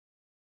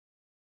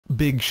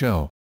Big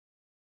Show.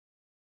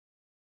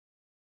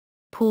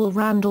 Paul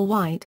Randall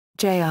Wight,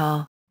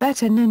 Jr.,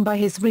 better known by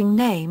his ring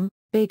name,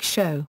 Big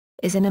Show,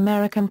 is an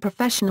American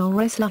professional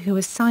wrestler who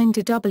is signed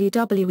to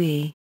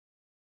WWE.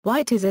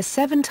 Wight is a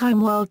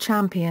 7-time world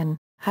champion,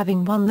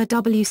 having won the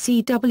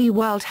WCW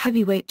World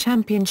Heavyweight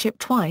Championship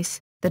twice,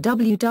 the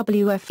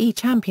WWF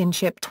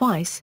Championship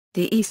twice,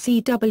 the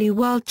ECW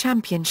World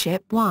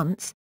Championship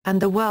once,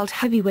 and the World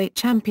Heavyweight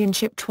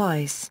Championship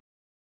twice.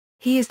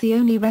 He is the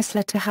only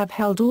wrestler to have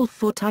held all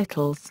 4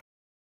 titles.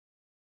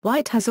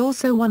 Wight has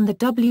also won the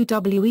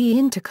WWE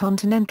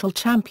Intercontinental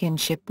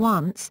Championship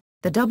once,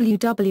 the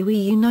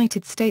WWE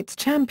United States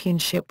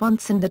Championship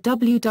once and the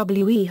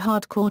WWE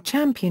Hardcore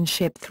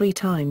Championship 3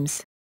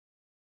 times.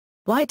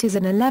 Wight is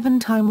an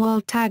 11-time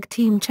World Tag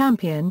Team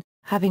Champion,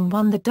 having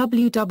won the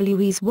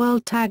WWE's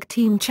World Tag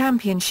Team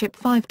Championship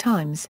 5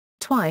 times,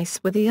 twice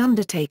with The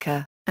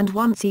Undertaker, and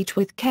once each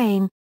with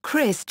Kane,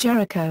 Chris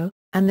Jericho,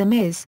 and The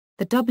Miz,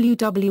 the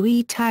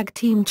WWE Tag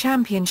Team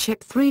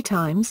Championship 3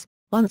 times,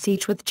 once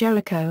each with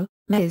Jericho,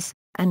 Miz,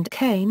 and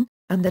Kane,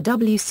 and the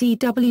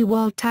WCW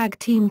World Tag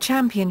Team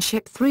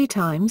Championship 3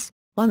 times,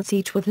 once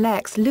each with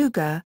Lex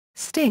Luger,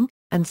 Sting,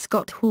 and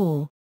Scott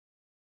Hall.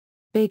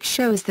 Big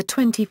Show is the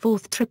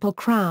 24th Triple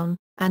Crown,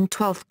 and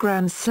 12th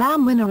Grand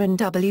Slam winner in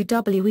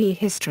WWE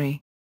history.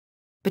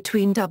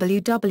 Between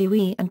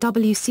WWE and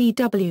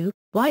WCW,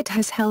 Wight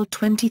has held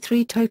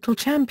 23 total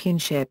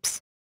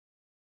championships.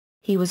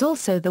 He was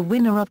also the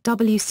winner of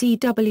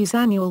WCW's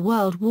annual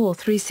World War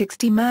III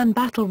 60-man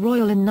Battle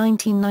Royal in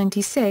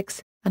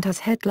 1996, and has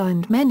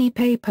headlined many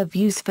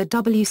pay-per-views for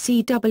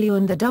WCW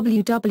and the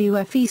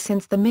WWF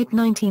since the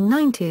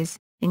mid-1990s,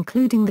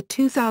 including the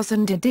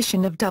 2000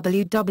 edition of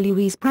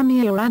WWE's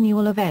premier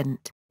annual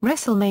event,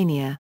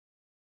 WrestleMania.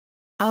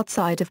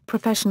 Outside of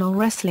professional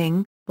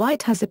wrestling,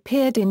 Wight has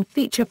appeared in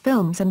feature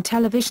films and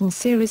television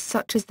series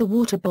such as The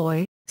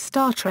Waterboy,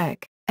 Star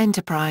Trek,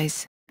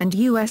 Enterprise, and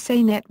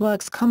USA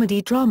Network's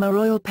comedy drama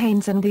Royal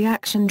Pains and the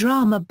action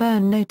drama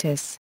Burn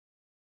Notice.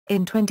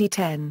 In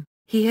 2010,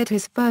 he had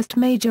his first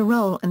major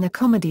role in the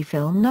comedy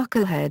film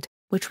Knucklehead,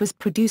 which was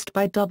produced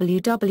by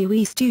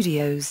WWE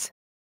Studios.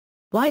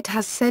 Wight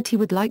has said he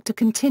would like to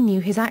continue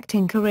his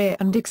acting career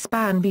and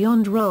expand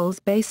beyond roles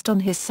based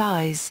on his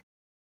size.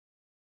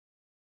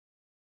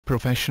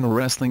 Professional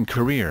wrestling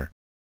career.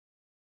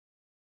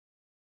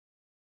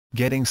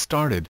 Getting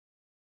started.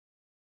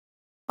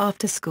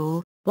 After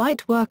school,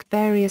 Wight worked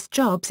various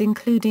jobs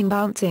including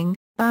bouncing,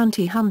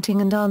 bounty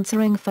hunting and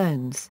answering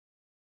phones.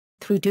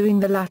 Through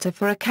doing the latter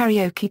for a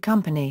karaoke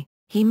company,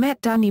 he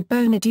met Danny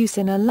Bonaduce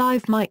in a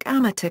live mic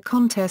amateur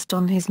contest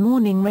on his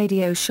morning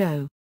radio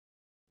show.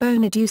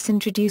 Bonaduce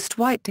introduced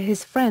Wight to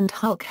his friend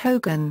Hulk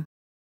Hogan.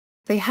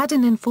 They had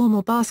an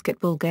informal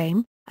basketball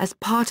game, as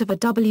part of a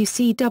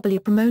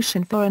WCW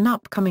promotion for an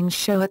upcoming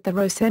show at the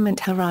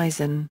Rosemont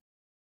Horizon.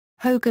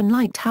 Hogan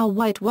liked how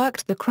Wight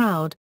worked the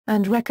crowd,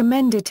 and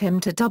recommended him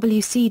to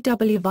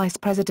WCW Vice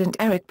President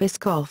Eric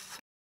Bischoff.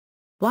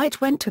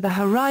 Wight went to the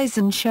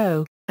Horizon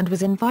show, and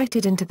was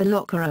invited into the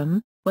locker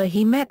room, where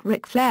he met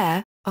Ric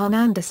Flair, Arn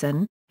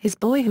Anderson, his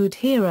boyhood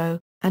hero,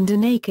 and a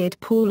naked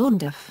Paul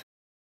Orndorff.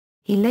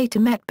 He later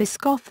met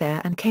Bischoff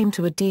there and came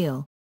to a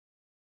deal.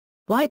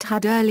 Wight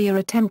had earlier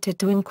attempted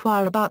to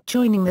inquire about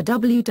joining the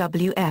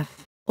WWF,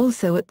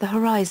 also at the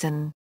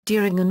Horizon,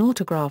 during an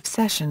autograph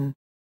session.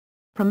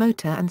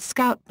 Promoter and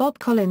scout Bob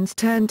Collins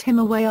turned him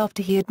away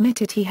after he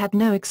admitted he had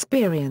no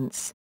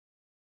experience.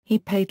 He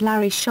paid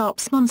Larry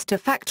Sharp's Monster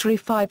Factory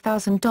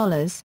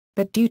 $5,000,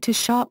 but due to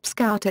Sharp's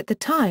scout at the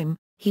time,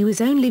 he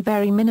was only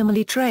very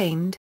minimally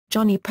trained.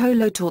 Johnny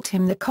Polo taught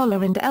him the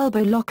collar and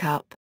elbow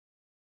lockup.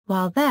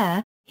 While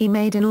there, he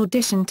made an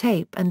audition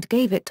tape and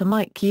gave it to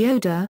Mike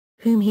Chioda,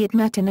 whom he had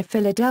met in a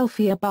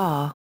Philadelphia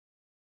bar.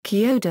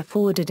 Chioda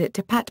forwarded it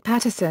to Pat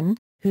Patterson,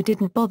 who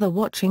didn't bother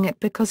watching it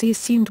because he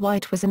assumed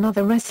Wight was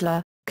another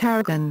wrestler,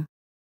 Kerrigan.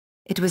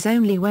 It was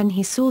only when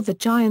he saw the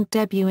Giant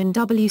debut in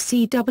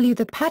WCW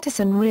that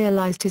Patterson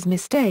realized his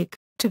mistake,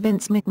 to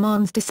Vince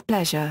McMahon's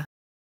displeasure.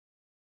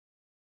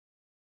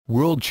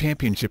 World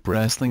Championship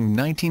Wrestling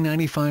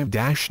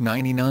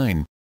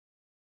 1995-99.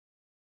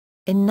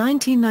 In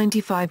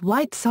 1995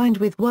 Wight signed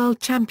with World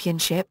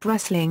Championship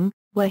Wrestling,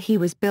 where he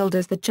was billed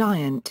as the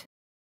Giant.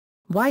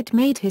 Wight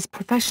made his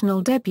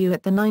professional debut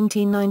at the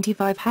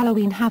 1995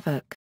 Halloween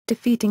Havoc,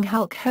 defeating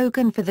Hulk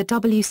Hogan for the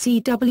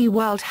WCW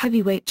World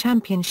Heavyweight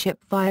Championship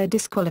via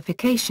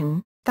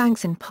disqualification,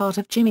 thanks in part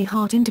of Jimmy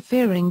Hart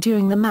interfering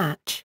during the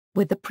match,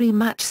 with the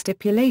pre-match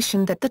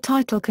stipulation that the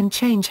title can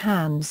change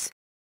hands.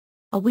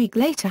 A week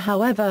later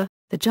however,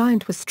 the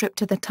Giant was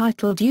stripped of the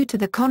title due to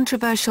the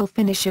controversial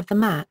finish of the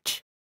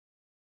match.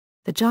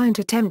 The Giant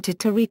attempted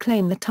to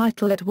reclaim the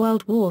title at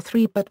World War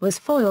III but was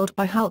foiled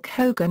by Hulk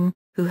Hogan,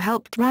 who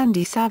helped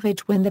Randy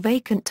Savage win the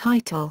vacant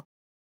title.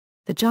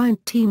 The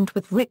Giant teamed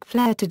with Ric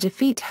Flair to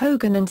defeat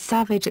Hogan and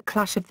Savage at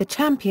Clash of the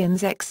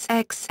Champions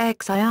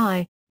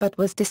XXXII, but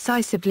was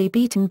decisively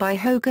beaten by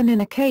Hogan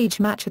in a cage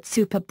match at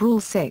Super Brawl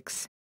VI.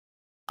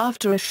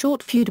 After a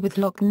short feud with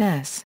Loch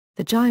Ness,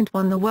 The Giant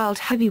won the World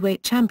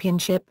Heavyweight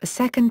Championship a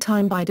second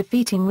time by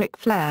defeating Ric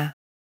Flair.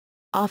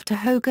 After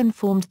Hogan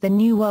formed the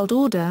New World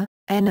Order,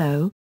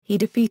 NO, he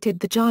defeated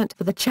the Giant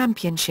for the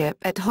championship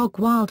at Hog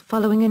Wild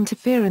following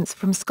interference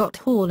from Scott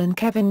Hall and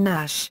Kevin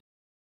Nash.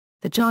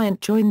 The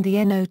Giant joined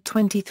the NO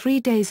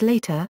 23 days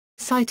later,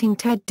 citing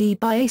Ted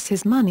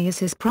DiBiase's money as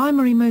his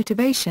primary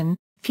motivation,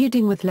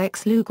 feuding with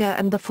Lex Luger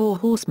and the Four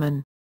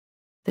Horsemen.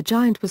 The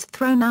Giant was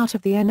thrown out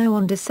of the NO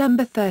on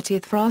December 30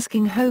 for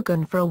asking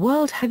Hogan for a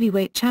World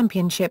Heavyweight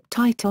Championship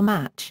title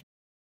match.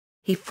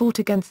 He fought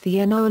against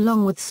the NO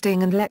along with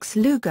Sting and Lex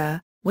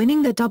Luger,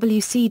 winning the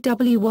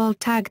WCW World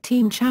Tag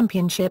Team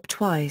Championship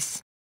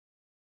twice.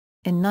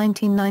 In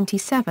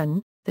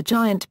 1997, the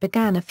Giant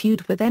began a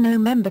feud with NO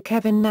member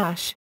Kevin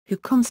Nash, who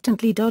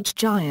constantly dodged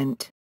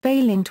Giant,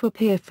 failing to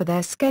appear for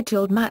their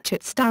scheduled match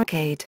at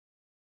Starrcade.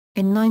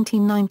 In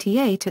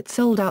 1998 at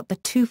Sold Out the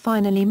two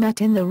finally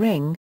met in the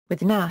ring,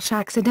 with Nash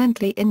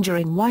accidentally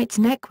injuring White's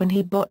neck when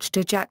he botched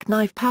a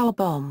jackknife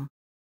powerbomb.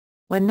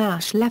 When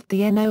Nash left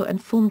the NO and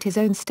formed his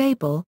own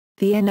stable,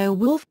 the NO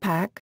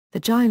Wolfpack, the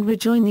Giant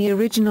rejoined the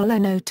original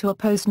NO to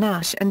oppose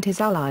Nash and his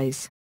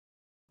allies.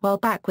 While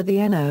back with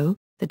the NO,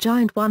 the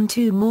Giant won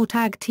 2 more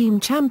tag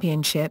team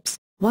championships,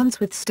 once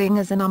with Sting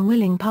as an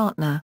unwilling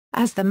partner,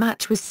 as the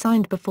match was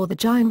signed before the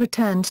Giant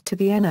returned to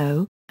the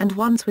NO, and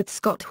once with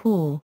Scott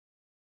Hall.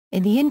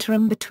 In the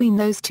interim between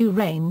those 2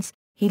 reigns,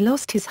 he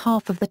lost his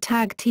half of the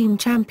tag team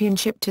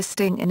championship to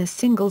Sting in a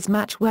singles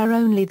match where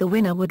only the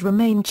winner would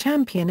remain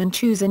champion and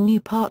choose a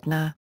new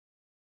partner.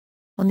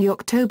 On the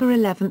October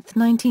 11,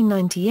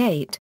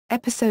 1998,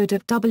 episode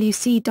of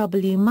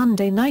WCW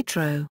Monday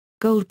Nitro,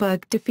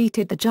 Goldberg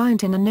defeated the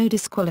Giant in a no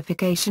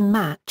disqualification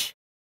match.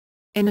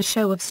 In a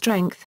show of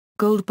strength,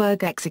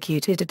 Goldberg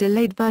executed a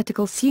delayed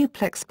vertical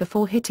suplex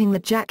before hitting the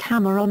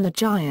jackhammer on the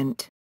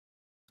Giant.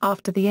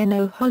 After the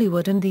NO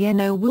Hollywood and the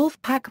NO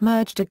Wolfpack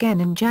merged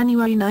again in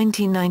January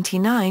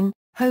 1999,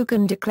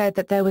 Hogan declared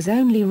that there was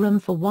only room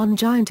for one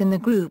Giant in the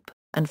group,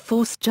 and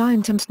forced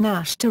Giant and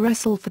Nash to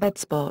wrestle for that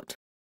spot.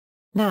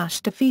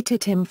 Nash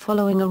defeated him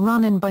following a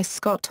run-in by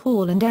Scott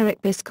Hall and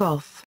Eric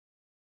Bischoff.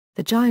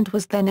 The Giant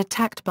was then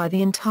attacked by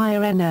the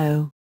entire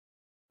NO.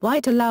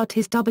 White allowed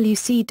his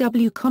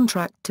WCW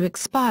contract to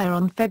expire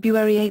on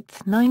February 8,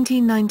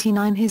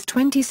 1999, his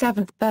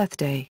 27th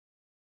birthday.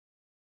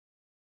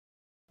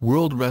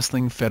 World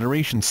Wrestling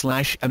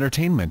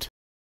Federation/Entertainment.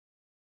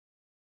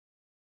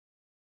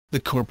 The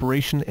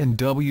Corporation and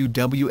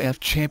WWF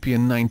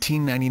Champion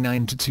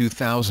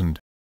 1999–2000.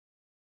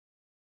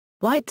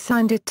 White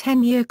signed a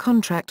 10-year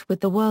contract with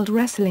the World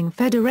Wrestling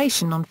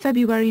Federation on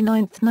February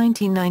 9,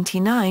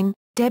 1999,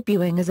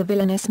 debuting as a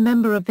villainous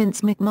member of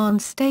Vince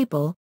McMahon's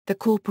stable, the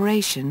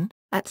Corporation,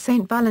 at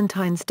St.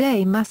 Valentine's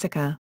Day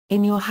Massacre,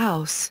 In Your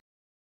House.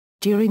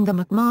 During the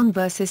McMahon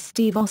vs.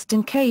 Steve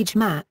Austin cage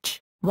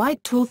match,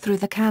 White tore through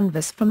the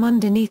canvas from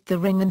underneath the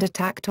ring and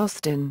attacked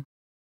Austin.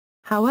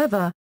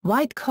 However,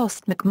 White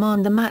cost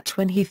McMahon the match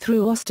when he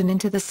threw Austin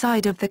into the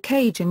side of the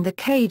cage and the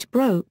cage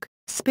broke,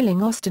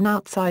 spilling Austin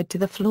outside to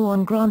the floor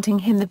and granting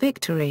him the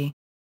victory.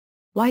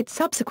 White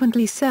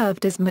subsequently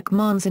served as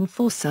McMahon's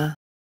enforcer.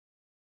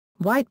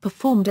 White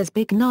performed as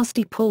Big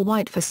Nasty Paul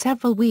White for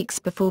several weeks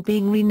before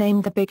being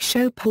renamed the Big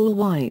Show Paul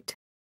White.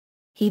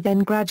 He then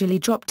gradually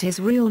dropped his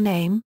real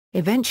name,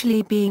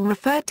 eventually being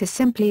referred to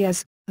simply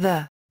as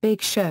The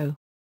Big Show.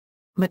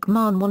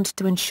 McMahon wanted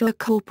to ensure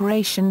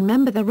Corporation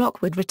member The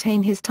Rock would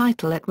retain his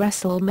title at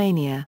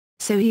WrestleMania,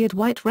 so he had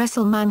White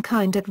wrestle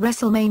Mankind at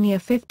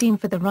WrestleMania 15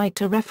 for the right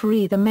to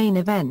referee the main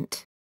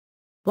event.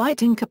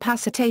 White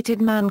incapacitated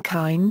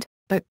Mankind,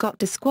 but got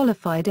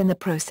disqualified in the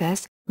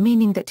process,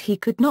 meaning that he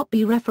could not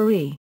be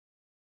referee.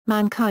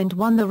 Mankind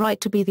won the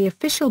right to be the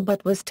official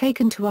but was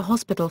taken to a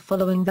hospital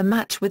following the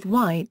match with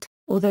White,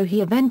 although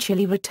he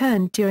eventually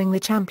returned during the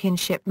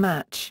championship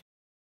match.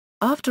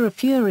 After a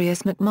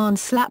furious McMahon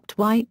slapped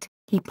White,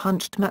 he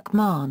punched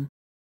McMahon.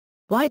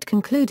 White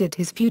concluded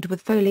his feud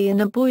with Foley in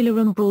a boiler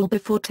room brawl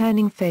before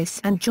turning face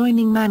and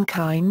joining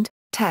Mankind,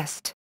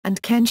 Test,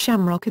 and Ken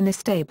Shamrock in the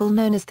stable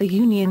known as the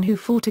Union, who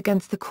fought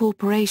against the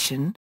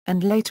Corporation,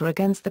 and later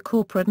against the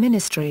corporate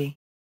ministry.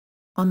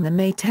 On the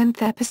May 10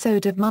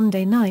 episode of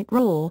Monday Night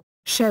Raw,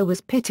 Show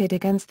was pitted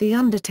against The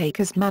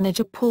Undertaker's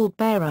manager Paul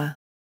Bearer.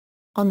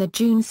 On the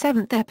June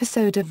 7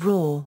 episode of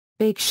Raw,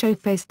 Big Show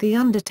faced The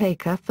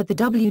Undertaker for the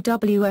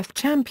WWF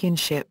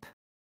Championship.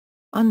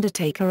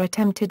 Undertaker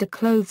attempted a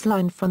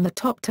clothesline from the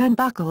top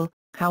turnbuckle,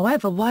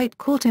 however White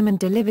caught him and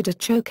delivered a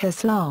choker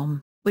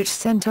slam, which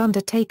sent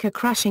Undertaker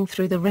crashing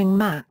through the ring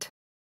mat.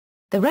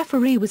 The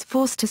referee was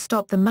forced to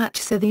stop the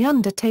match so The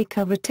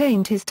Undertaker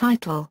retained his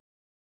title.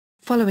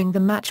 Following the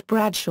match,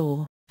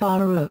 Bradshaw,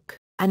 Farouk,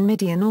 and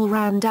Mideon all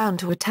ran down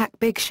to attack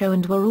Big Show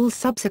and were all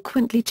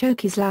subsequently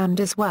chokeslammed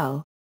as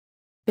well.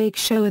 Big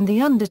Show and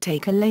The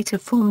Undertaker later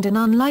formed an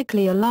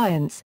unlikely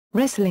alliance,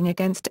 wrestling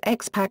against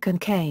X-Pac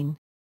and Kane.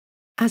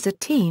 As a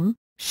team,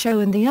 Show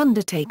and The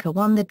Undertaker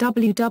won the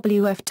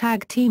WWF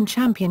Tag Team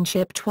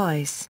Championship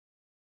twice.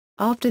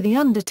 After The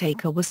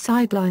Undertaker was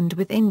sidelined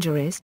with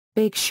injuries,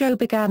 Big Show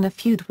began a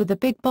feud with the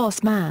Big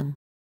Boss Man.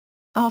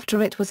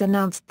 After it was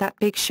announced that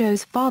Big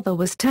Show's father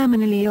was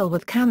terminally ill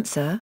with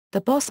cancer,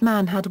 the boss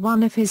man had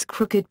one of his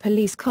crooked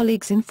police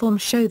colleagues inform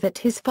Show that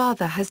his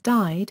father has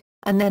died,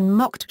 and then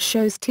mocked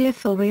Show's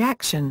tearful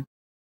reaction.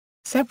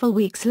 Several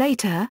weeks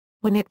later,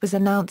 when it was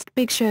announced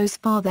Big Show's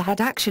father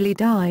had actually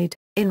died,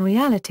 in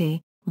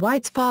reality,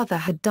 White's father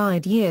had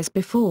died years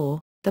before,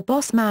 the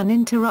boss man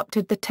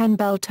interrupted the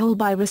 10-bell toll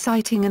by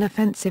reciting an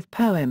offensive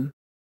poem.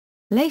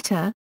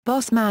 Later,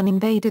 Boss Man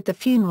invaded the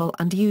funeral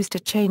and used a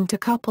chain to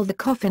couple the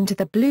coffin to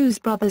the Blues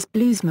Brothers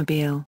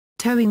bluesmobile,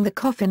 towing the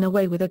coffin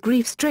away with a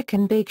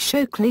grief-stricken Big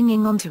Show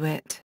clinging onto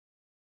it.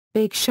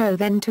 Big Show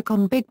then took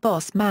on Big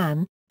Boss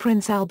Man,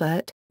 Prince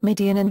Albert,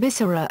 Mideon and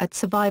Viscera at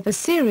Survivor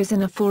Series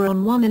in a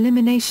 4-on-1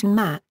 elimination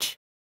match.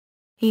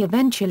 He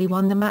eventually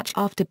won the match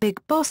after Big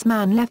Boss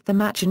Man left the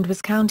match and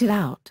was counted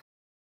out.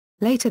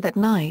 Later that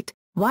night,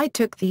 White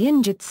took the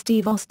injured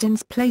Steve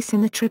Austin's place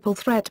in the triple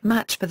threat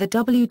match for the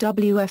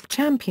WWF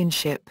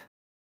Championship.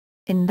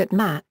 In that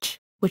match,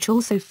 which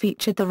also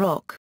featured The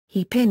Rock,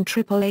 he pinned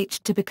Triple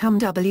H to become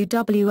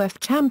WWF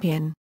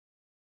Champion.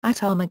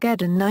 At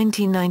Armageddon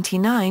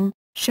 1999,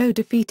 Show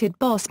defeated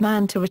Boss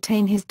Man to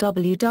retain his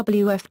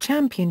WWF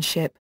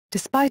Championship,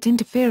 despite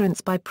interference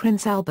by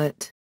Prince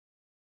Albert.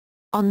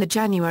 On the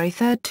January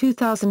 3,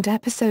 2000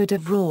 episode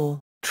of Raw,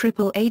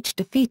 Triple H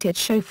defeated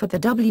Show for the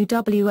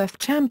WWF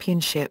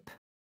Championship.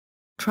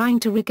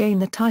 Trying to regain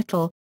the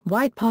title,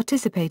 White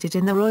participated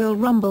in the Royal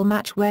Rumble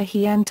match where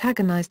he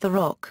antagonized The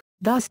Rock,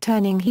 thus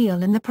turning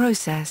heel in the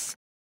process.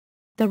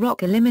 The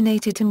Rock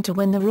eliminated him to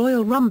win the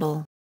Royal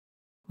Rumble.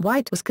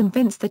 White was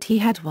convinced that he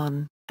had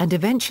won, and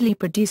eventually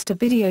produced a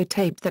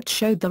videotape that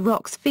showed The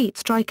Rock's feet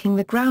striking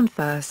the ground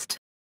first.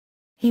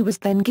 He was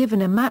then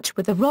given a match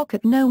with The Rock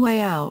at No Way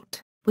Out,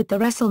 with the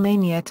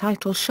WrestleMania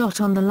title shot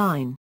on the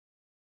line.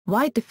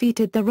 White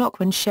defeated The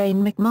Rock when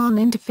Shane McMahon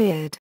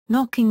interfered,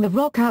 knocking The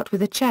Rock out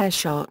with a chair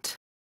shot.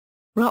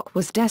 Rock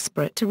was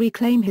desperate to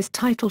reclaim his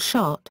title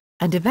shot,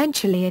 and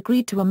eventually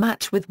agreed to a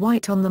match with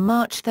White on the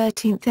March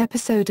 13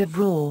 episode of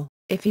Raw.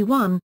 If he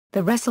won,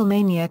 the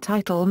WrestleMania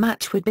title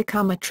match would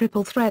become a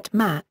triple threat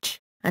match,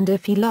 and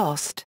if he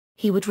lost,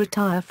 he would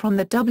retire from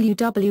the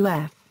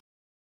WWF.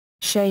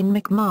 Shane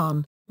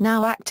McMahon,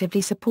 now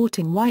actively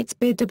supporting White's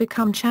bid to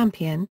become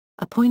champion,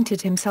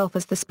 appointed himself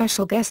as the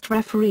special guest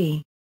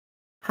referee.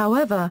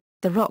 However,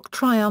 The Rock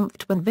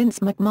triumphed when Vince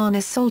McMahon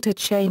assaulted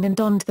Shane and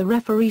donned the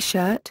referee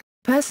shirt,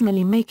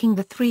 personally making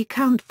the 3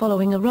 count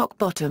following a rock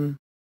bottom.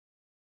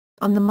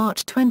 On the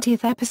March 20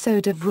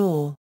 episode of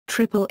Raw,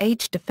 Triple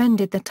H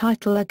defended the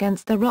title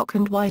against The Rock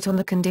and White on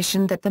the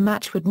condition that the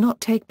match would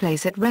not take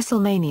place at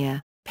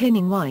WrestleMania,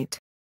 pinning White.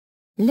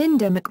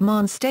 Linda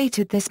McMahon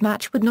stated this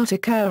match would not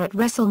occur at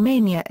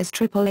WrestleMania as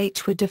Triple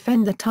H would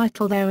defend the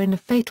title there in a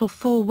fatal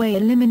 4-way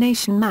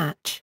elimination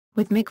match,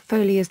 with Mick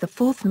Foley as the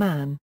 4th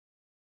man.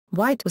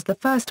 White was the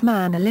first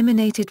man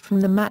eliminated from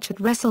the match at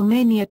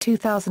WrestleMania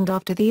 2000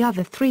 after the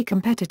other 3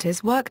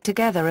 competitors worked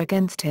together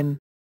against him.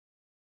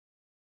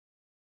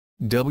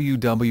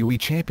 WWE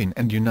Champion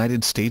and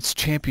United States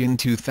Champion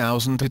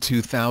 2000 to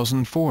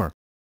 2004.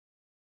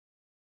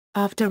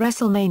 After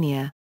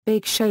WrestleMania,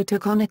 Big Show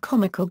took on a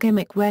comical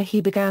gimmick where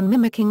he began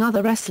mimicking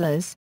other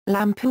wrestlers,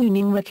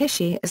 lampooning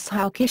Rikishi as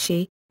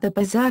Haokishi, the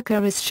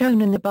Berserker as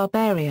Shonen the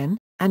Barbarian,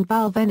 and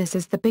Val Venis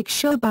as the Big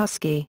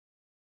Showbowski.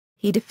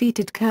 He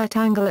defeated Kurt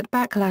Angle at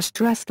Backlash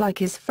dressed like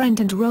his friend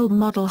and role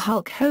model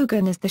Hulk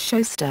Hogan as the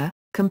Showster,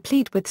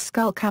 complete with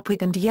skull cap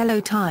wig and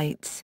yellow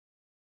tights.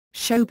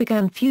 Show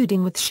began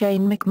feuding with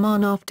Shane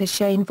McMahon after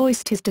Shane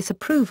voiced his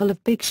disapproval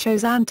of Big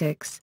Show's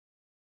antics.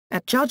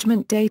 At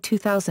Judgment Day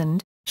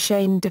 2000,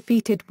 Shane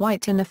defeated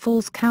White in a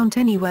Falls Count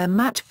Anywhere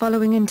match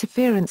following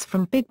interference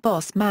from Big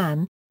Boss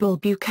Man, Bull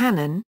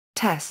Buchanan,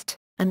 Test,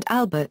 and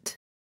Albert.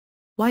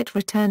 White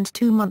returned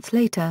 2 months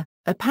later,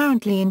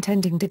 apparently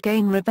intending to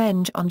gain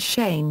revenge on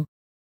Shane.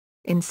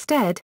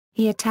 Instead,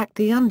 he attacked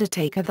The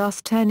Undertaker,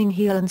 thus turning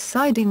heel and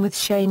siding with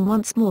Shane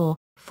once more,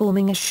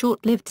 forming a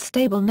short-lived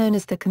stable known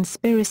as The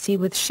Conspiracy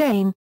with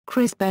Shane,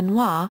 Chris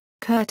Benoit,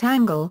 Kurt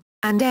Angle,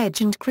 and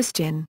Edge and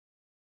Christian.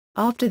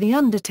 After The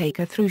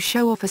Undertaker threw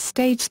Show off a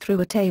stage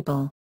through a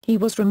table, he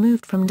was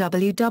removed from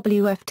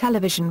WWF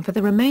television for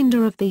the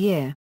remainder of the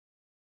year.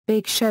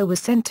 Big Show was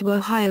sent to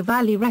Ohio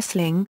Valley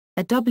Wrestling,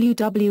 a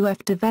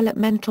WWF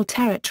developmental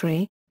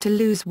territory, to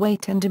lose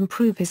weight and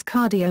improve his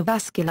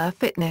cardiovascular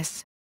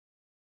fitness.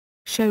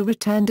 Show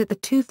returned at the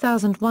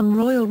 2001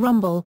 Royal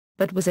Rumble,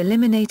 but was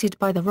eliminated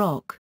by The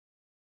Rock.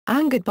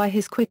 Angered by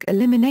his quick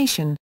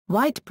elimination,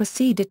 White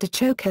proceeded to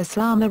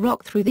chokeslam The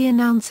Rock through the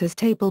announcer's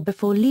table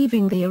before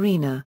leaving the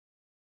arena.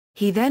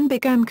 He then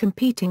began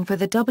competing for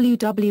the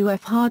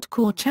WWF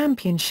Hardcore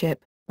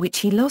Championship, which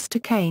he lost to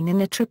Kane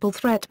in a triple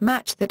threat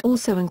match that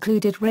also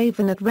included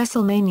Raven at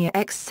WrestleMania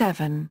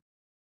X7.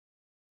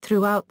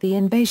 Throughout the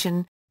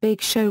invasion, Big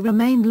Show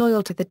remained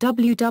loyal to the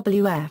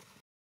WWF.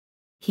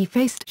 He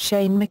faced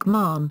Shane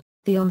McMahon,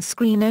 the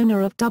on-screen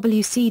owner of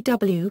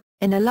WCW,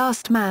 in a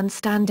last man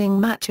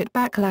standing match at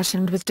Backlash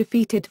and was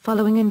defeated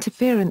following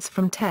interference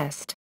from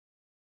Test.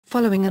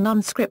 Following an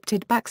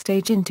unscripted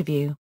backstage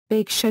interview,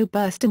 Big Show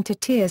burst into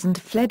tears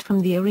and fled from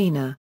the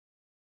arena.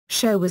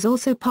 Show was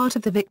also part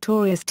of the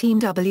victorious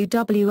Team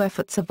WWF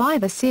at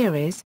Survivor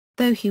Series,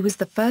 though he was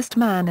the first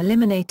man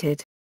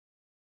eliminated.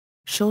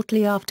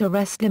 Shortly after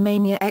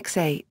WrestleMania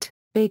X8,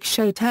 Big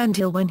Show turned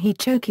heel when he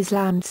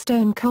choke-slammed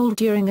Stone Cold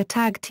during a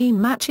tag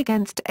team match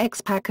against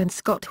X-Pac and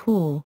Scott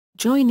Hall,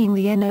 joining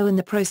the NO in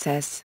the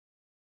process.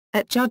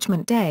 At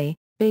Judgment Day,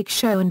 Big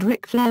Show and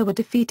Ric Flair were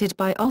defeated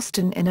by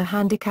Austin in a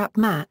handicap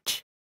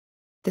match.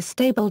 The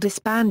stable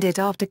disbanded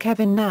after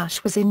Kevin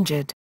Nash was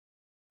injured.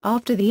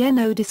 After the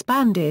NO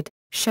disbanded,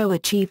 Show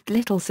achieved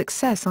little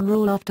success on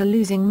Raw after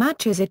losing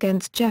matches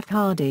against Jeff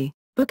Hardy,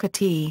 Booker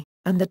T,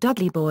 and the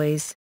Dudley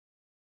Boys.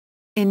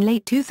 In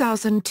late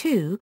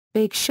 2002,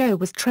 Big Show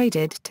was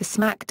traded to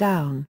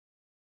SmackDown,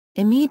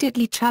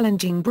 immediately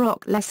challenging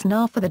Brock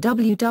Lesnar for the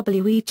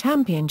WWE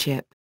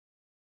Championship.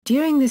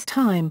 During this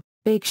time,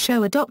 Big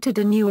Show adopted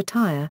a new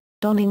attire,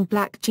 donning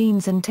black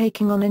jeans and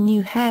taking on a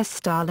new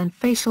hairstyle and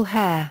facial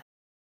hair.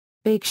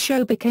 Big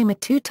Show became a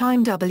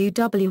two-time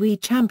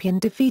WWE champion,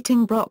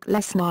 defeating Brock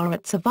Lesnar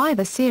at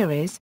Survivor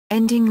Series,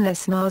 ending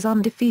Lesnar's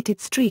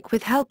undefeated streak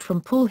with help from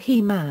Paul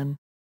Heyman.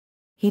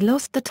 He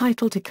lost the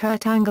title to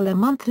Kurt Angle a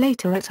month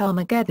later at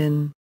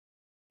Armageddon.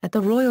 At the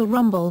Royal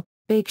Rumble,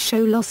 Big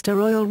Show lost a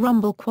Royal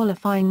Rumble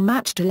qualifying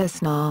match to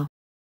Lesnar.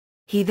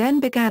 He then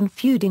began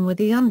feuding with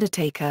The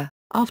Undertaker,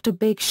 after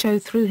Big Show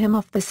threw him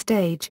off the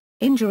stage,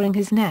 injuring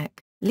his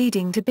neck,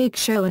 leading to Big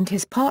Show and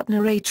his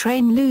partner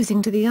A-Train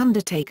losing to The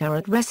Undertaker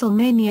at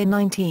WrestleMania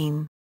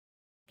 19.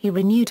 He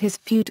renewed his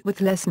feud with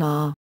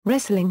Lesnar,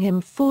 wrestling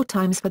him 4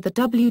 times for the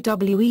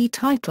WWE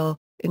title,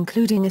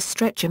 including a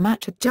stretcher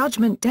match at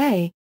Judgment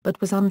Day,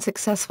 but was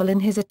unsuccessful in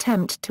his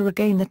attempt to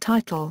regain the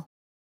title.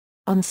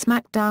 On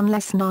SmackDown,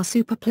 Lesnar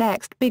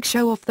superplexed Big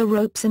Show off the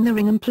ropes and the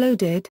ring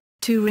imploded,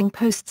 2 ring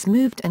posts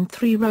moved and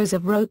 3 rows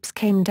of ropes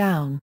came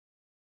down.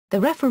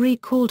 The referee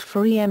called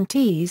for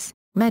EMTs,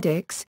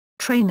 medics,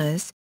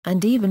 trainers,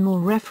 and even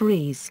more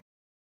referees.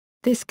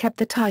 This kept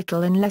the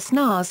title in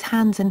Lesnar's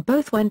hands and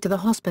both went to the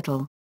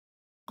hospital.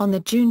 On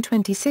the June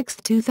 26,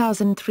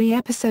 2003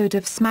 episode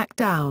of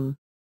SmackDown,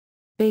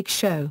 Big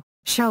Show,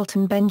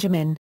 Shelton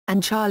Benjamin,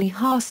 and Charlie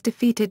Haas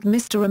defeated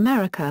Mr.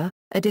 America,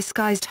 a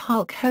disguised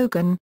Hulk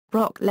Hogan,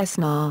 Brock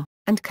Lesnar,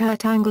 and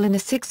Kurt Angle in a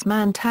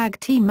 6-man tag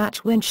team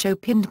match when Show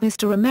pinned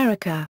Mr.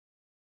 America.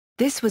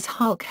 This was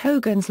Hulk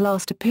Hogan's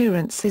last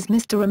appearance as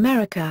Mr.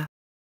 America.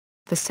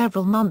 For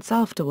several months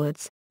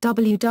afterwards,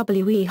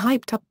 WWE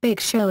hyped up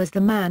Big Show as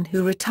the man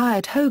who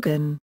retired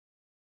Hogan.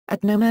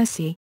 At No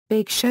Mercy,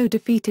 Big Show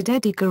defeated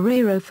Eddie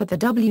Guerrero for the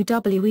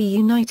WWE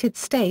United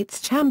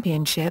States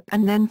Championship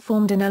and then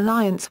formed an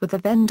alliance with the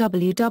then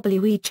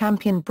WWE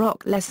Champion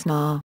Brock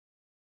Lesnar.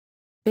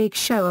 Big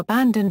Show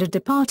abandoned a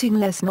departing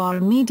Lesnar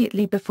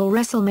immediately before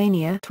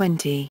WrestleMania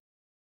 20.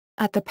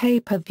 At the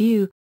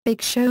pay-per-view,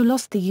 Big Show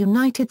lost the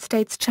United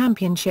States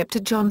Championship to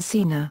John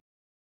Cena.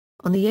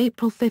 On the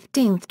April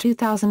 15,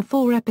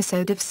 2004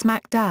 episode of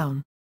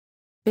SmackDown,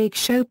 Big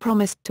Show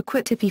promised to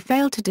quit if he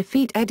failed to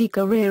defeat Eddie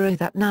Guerrero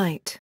that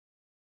night.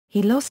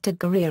 He lost to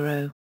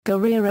Guerrero.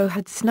 Guerrero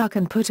had snuck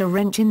and put a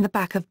wrench in the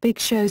back of Big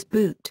Show's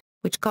boot,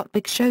 which got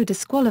Big Show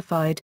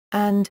disqualified,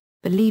 and,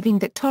 believing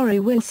that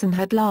Torrie Wilson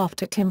had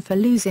laughed at him for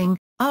losing,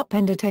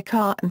 upended her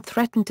car and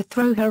threatened to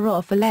throw her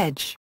off a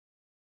ledge.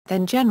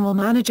 Then general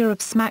manager of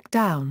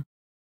SmackDown,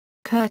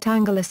 Kurt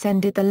Angle,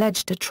 ascended the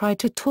ledge to try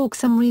to talk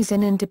some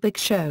reason into Big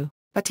Show,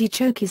 but he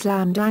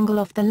choke-slammed Angle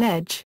off the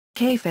ledge,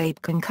 kayfabe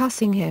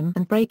concussing him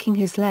and breaking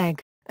his leg,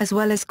 as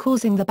well as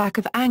causing the back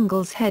of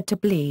Angle's head to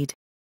bleed.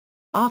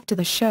 After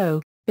the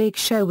show, Big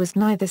Show was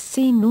neither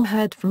seen nor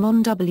heard from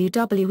on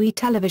WWE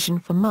television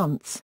for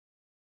months.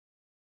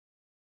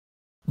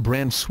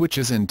 Brand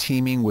switches and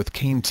teaming with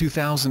Kane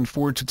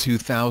 2004 to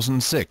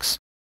 2006.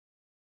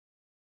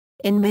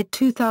 In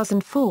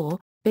mid-2004,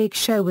 Big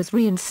Show was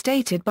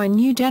reinstated by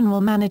new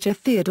general manager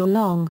Theodore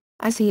Long,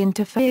 as he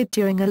interfered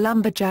during a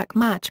lumberjack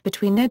match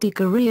between Eddie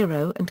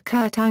Guerrero and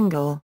Kurt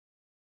Angle.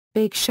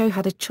 Big Show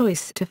had a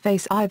choice to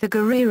face either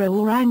Guerrero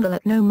or Angle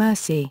at No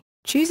Mercy,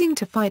 choosing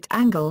to fight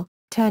Angle,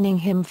 turning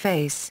him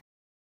face.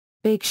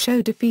 Big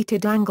Show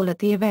defeated Angle at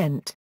the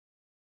event.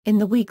 In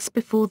the weeks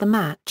before the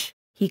match,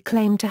 he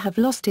claimed to have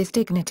lost his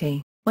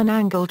dignity, when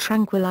Angle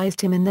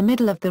tranquilized him in the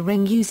middle of the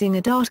ring using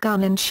a dart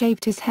gun and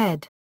shaved his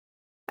head.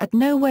 At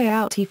No Way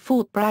Out, he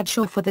fought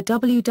Bradshaw for the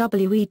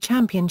WWE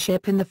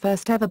Championship in the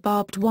first ever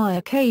barbed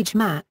wire cage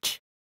match.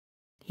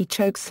 He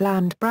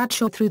choke-slammed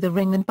Bradshaw through the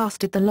ring and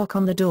busted the lock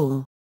on the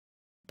door.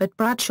 But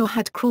Bradshaw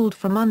had crawled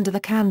from under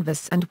the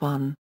canvas and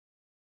won.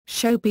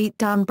 Show beat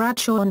down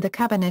Bradshaw and the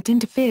cabinet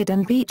interfered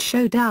and beat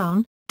Show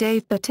down,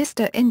 Dave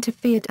Bautista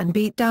interfered and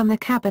beat down the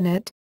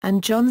cabinet,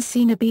 and John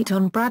Cena beat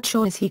on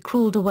Bradshaw as he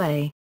crawled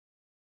away.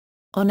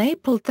 On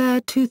April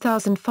 3,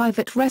 2005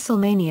 at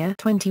WrestleMania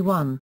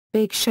 21,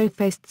 Big Show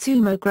faced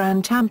Sumo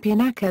Grand Champion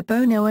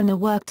Akebono in a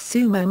worked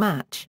sumo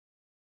match.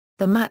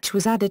 The match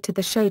was added to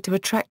the show to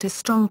attract a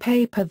strong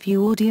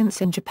pay-per-view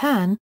audience in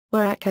Japan,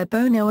 where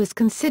Akebono is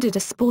considered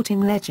a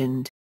sporting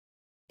legend.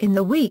 In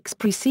the weeks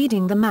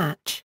preceding the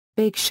match,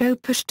 Big Show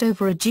pushed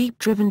over a Jeep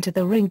driven to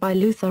the ring by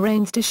Luther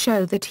Reigns to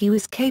show that he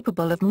was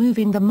capable of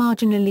moving the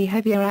marginally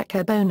heavier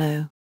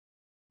Akebono.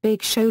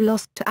 Big Show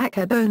lost to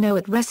Akebono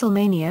at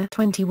WrestleMania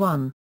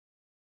 21.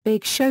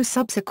 Big Show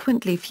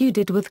subsequently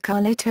feuded with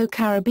Carlito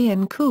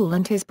Caribbean Cool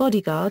and his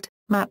bodyguard,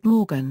 Matt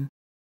Morgan.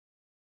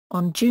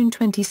 On June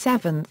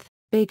 27,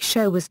 Big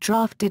Show was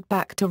drafted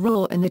back to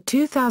Raw in the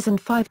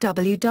 2005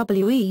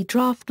 WWE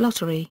Draft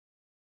Lottery,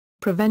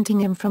 preventing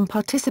him from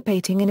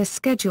participating in a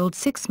scheduled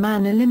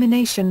six-man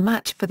elimination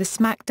match for the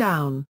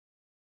SmackDown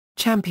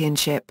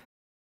Championship.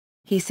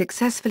 He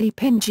successfully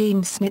pinned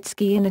Gene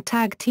Snitsky in a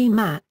tag team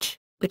match,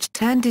 which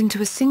turned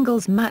into a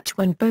singles match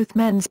when both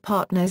men's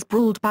partners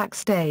brawled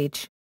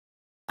backstage.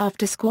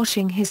 After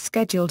squashing his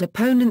scheduled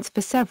opponents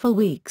for several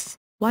weeks,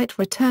 White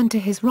returned to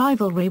his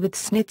rivalry with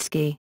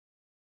Snitsky.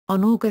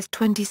 On August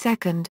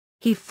 22,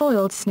 he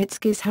foiled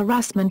Snitsky's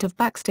harassment of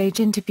backstage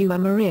interviewer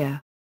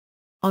Maria.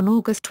 On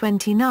August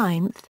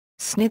 29,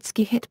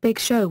 Snitsky hit Big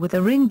Show with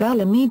a ring bell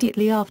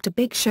immediately after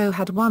Big Show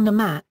had won a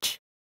match.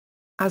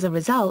 As a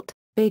result,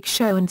 Big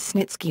Show and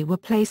Snitsky were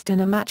placed in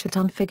a match at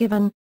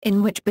Unforgiven,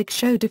 in which Big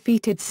Show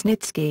defeated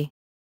Snitsky.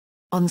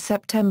 On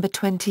September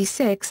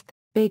 26,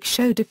 Big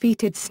Show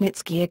defeated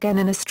Snitsky again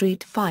in a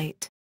street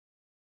fight.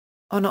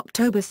 On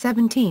October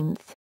 17,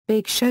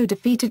 Big Show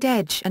defeated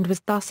Edge and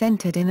was thus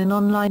entered in an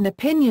online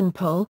opinion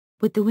poll,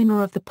 with the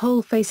winner of the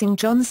poll facing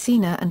John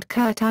Cena and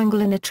Kurt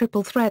Angle in a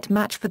triple threat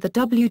match for the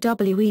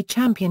WWE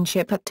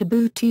Championship at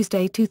Taboo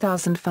Tuesday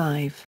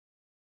 2005.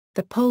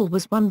 The poll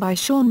was won by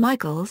Shawn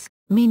Michaels,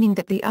 meaning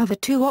that the other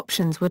two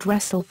options would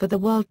wrestle for the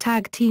World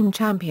Tag Team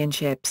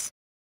Championships.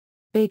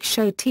 Big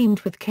Show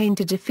teamed with Kane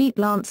to defeat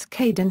Lance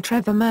Cade and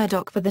Trevor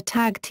Murdoch for the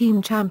Tag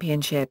Team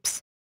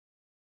Championships.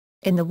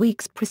 In the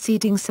weeks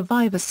preceding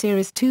Survivor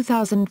Series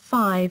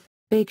 2005,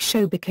 Big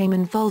Show became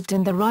involved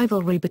in the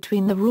rivalry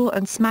between the Raw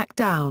and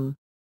SmackDown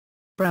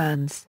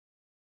brands.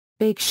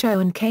 Big Show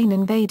and Kane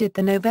invaded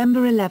the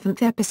November 11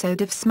 episode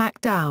of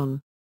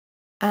SmackDown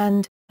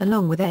and,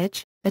 along with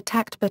Edge,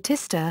 attacked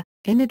Batista,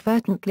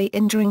 inadvertently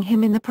injuring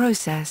him in the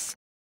process.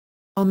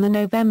 On the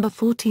November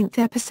 14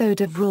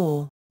 episode of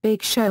Raw,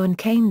 Big Show and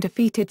Kane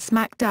defeated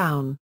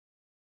SmackDown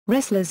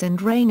wrestlers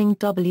and reigning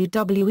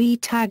WWE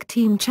Tag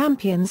Team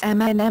Champions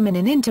MNM in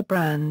an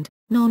interbrand,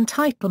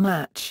 non-title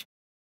match.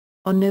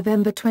 On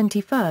November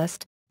 21,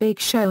 Big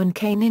Show and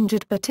Kane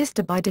injured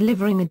Batista by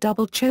delivering a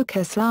double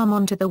choker slam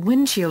onto the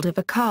windshield of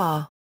a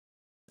car.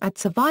 At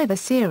Survivor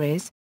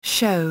Series,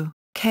 Show,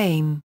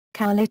 Kane,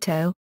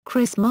 Carlito,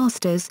 Chris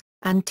Masters,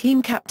 and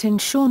team captain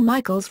Shawn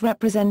Michaels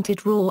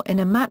represented Raw in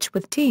a match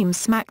with Team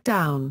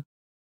SmackDown.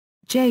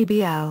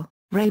 JBL,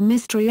 Rey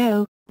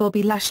Mysterio,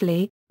 Bobby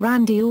Lashley,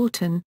 Randy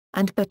Orton,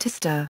 and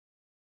Batista.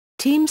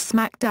 Team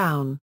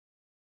SmackDown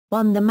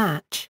won the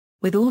match,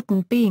 with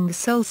Orton being the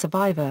sole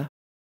survivor.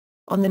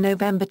 On the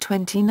November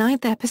 29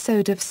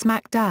 episode of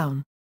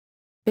SmackDown,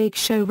 Big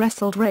Show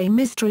wrestled Rey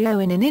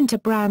Mysterio in an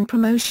interbrand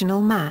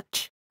promotional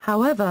match,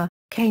 however,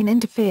 Kane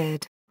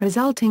interfered,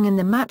 resulting in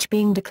the match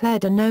being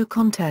declared a no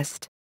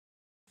contest.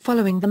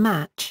 Following the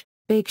match,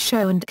 Big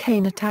Show and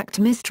Kane attacked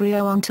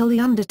Mysterio until The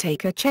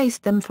Undertaker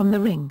chased them from the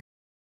ring.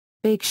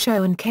 Big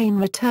Show and Kane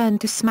returned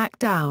to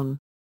SmackDown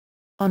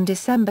on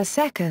December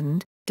 2,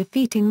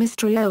 defeating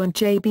Mysterio and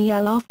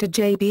JBL after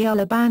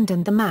JBL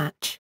abandoned the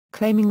match,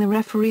 claiming the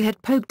referee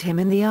had poked him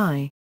in the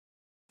eye.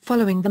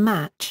 Following the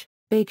match,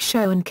 Big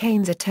Show and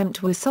Kane's attempt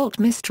to assault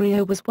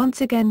Mysterio was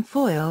once again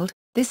foiled,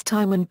 this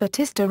time when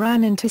Batista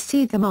ran in to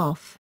see them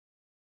off.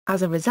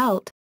 As a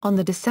result, on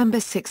the December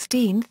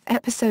 16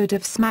 episode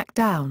of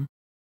SmackDown,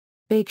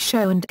 Big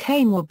Show and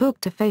Kane were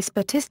booked to face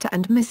Batista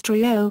and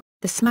Mysterio,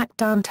 the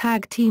SmackDown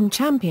Tag Team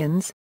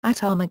Champions,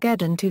 at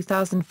Armageddon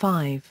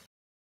 2005.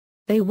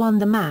 They won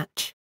the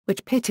match,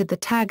 which pitted the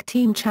Tag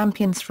Team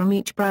Champions from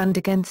each brand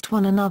against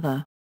one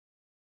another.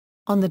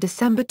 On the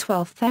December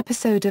 12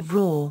 episode of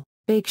Raw,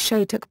 Big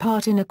Show took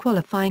part in a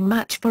qualifying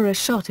match for a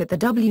shot at the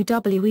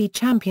WWE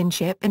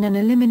Championship in an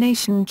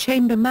Elimination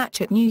Chamber match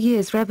at New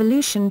Year's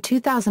Revolution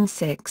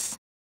 2006.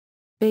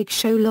 Big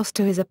Show lost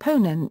to his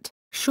opponent,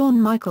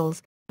 Shawn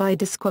Michaels, by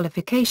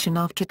disqualification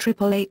after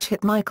Triple H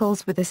hit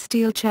Michaels with a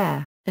steel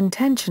chair,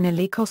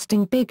 intentionally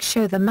costing Big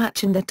Show the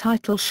match and the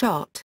title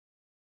shot.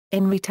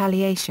 In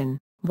retaliation,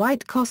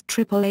 White cost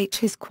Triple H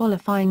his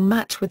qualifying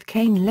match with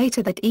Kane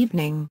later that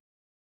evening.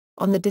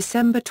 On the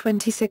December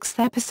 26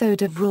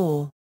 episode of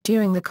Raw,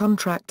 during the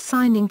contract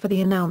signing for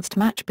the announced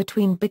match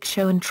between Big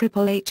Show and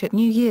Triple H at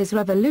New Year's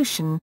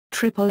Revolution,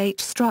 Triple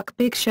H struck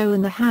Big Show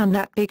in the hand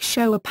that Big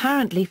Show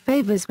apparently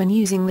favors when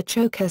using the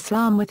choker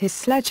slam with his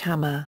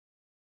sledgehammer.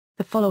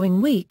 The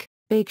following week,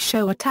 Big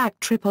Show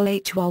attacked Triple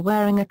H while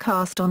wearing a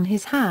cast on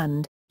his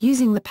hand,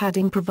 using the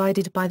padding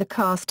provided by the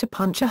cast to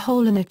punch a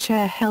hole in a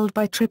chair held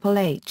by Triple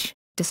H,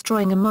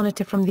 destroying a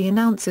monitor from the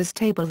announcer's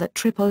table that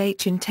Triple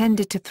H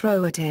intended to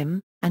throw at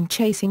him, and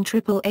chasing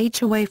Triple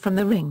H away from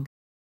the ring.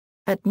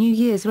 At New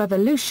Year's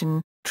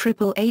Revolution,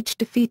 Triple H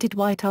defeated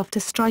White after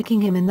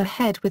striking him in the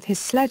head with his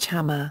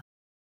sledgehammer.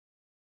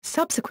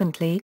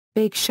 Subsequently,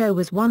 Big Show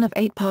was one of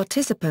 8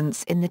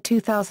 participants in the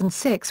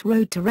 2006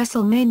 Road to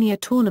WrestleMania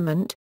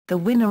tournament, the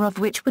winner of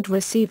which would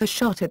receive a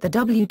shot at the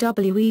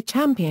WWE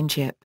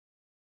Championship.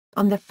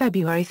 On the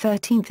February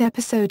 13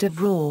 episode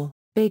of Raw,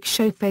 Big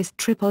Show faced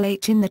Triple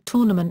H in the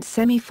tournament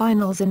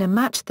semi-finals in a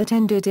match that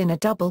ended in a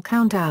double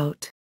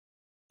count-out.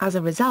 As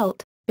a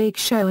result, Big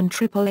Show and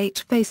Triple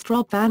H faced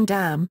Rob Van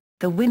Dam,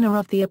 the winner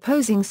of the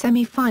opposing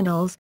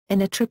semi-finals,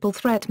 in a triple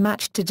threat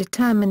match to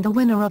determine the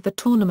winner of the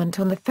tournament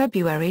on the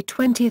February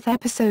 20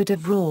 episode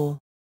of Raw.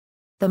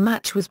 The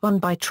match was won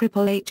by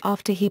Triple H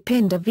after he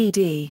pinned a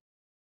VD.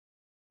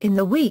 In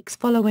the weeks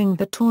following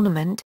the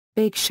tournament,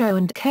 Big Show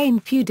and Kane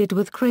feuded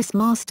with Chris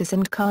Masters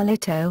and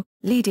Carlito,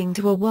 leading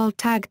to a World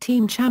Tag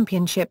Team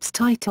Championships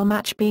title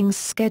match being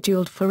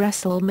scheduled for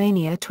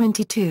WrestleMania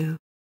 22.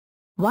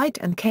 White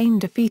and Kane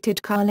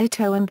defeated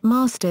Carlito and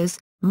Masters,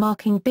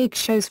 marking Big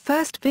Show's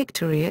first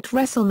victory at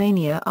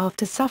WrestleMania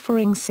after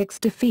suffering 6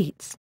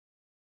 defeats.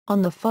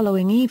 On the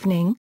following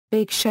evening,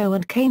 Big Show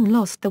and Kane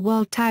lost the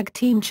World Tag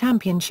Team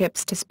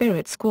Championships to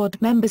Spirit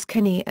Squad members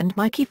Kenny and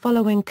Mikey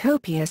following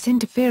copious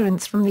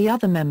interference from the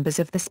other members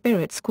of the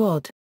Spirit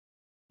Squad.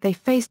 They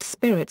faced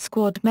Spirit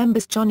Squad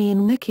members Johnny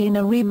and Nikki in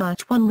a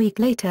rematch 1 week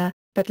later,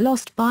 but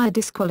lost via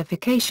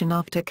disqualification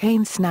after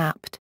Kane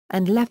snapped,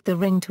 and left the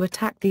ring to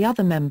attack the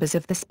other members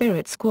of the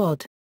Spirit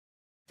Squad.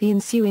 The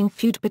ensuing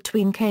feud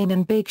between Kane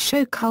and Big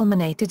Show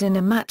culminated in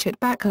a match at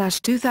Backlash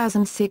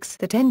 2006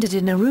 that ended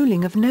in a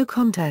ruling of no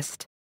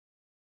contest.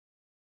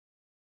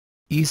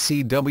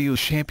 ECW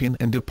Champion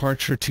and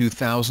Departure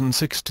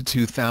 2006 to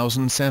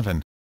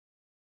 2007.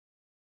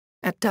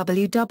 At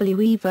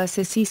WWE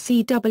vs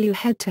ECW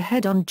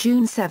head-to-head on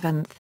June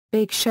 7,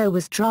 Big Show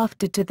was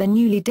drafted to the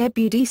newly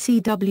debuted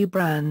ECW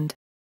brand.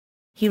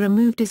 He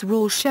removed his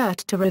Raw shirt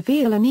to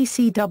reveal an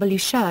ECW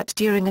shirt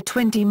during a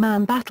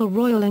 20-man battle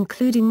royal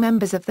including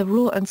members of the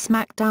Raw and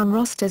SmackDown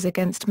rosters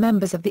against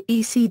members of the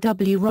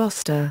ECW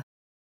roster.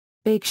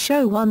 Big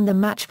Show won the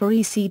match for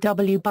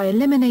ECW by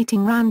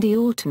eliminating Randy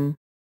Orton.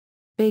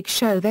 Big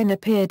Show then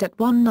appeared at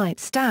One Night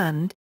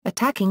Stand,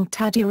 attacking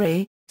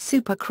Tajiri,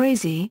 Super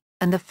Crazy,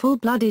 and the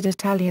Full-Blooded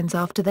Italians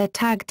after their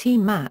tag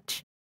team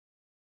match.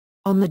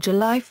 On the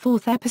July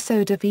 4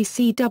 episode of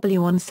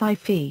ECW on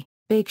Sci-Fi,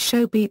 Big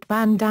Show beat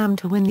Van Dam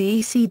to win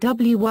the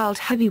ECW World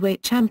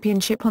Heavyweight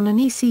Championship on an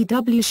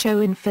ECW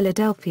show in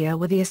Philadelphia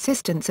with the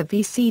assistance of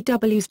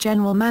ECW's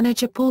general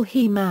manager Paul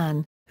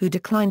Heyman, who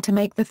declined to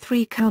make the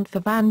 3 count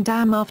for Van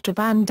Dam after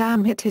Van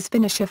Dam hit his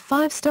finisher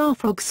 5-star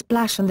frog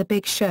splash on the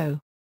Big Show.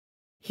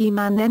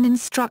 Heyman then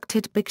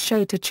instructed Big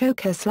Show to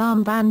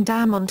chokeslam Van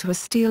Dam onto a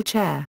steel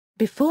chair,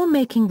 before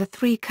making the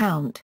 3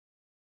 count.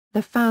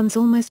 The fans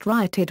almost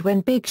rioted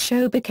when Big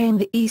Show became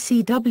the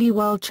ECW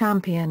World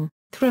Champion,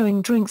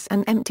 throwing drinks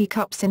and empty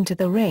cups into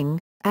the ring,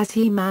 as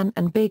He-Man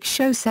and Big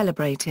Show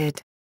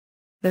celebrated.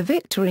 The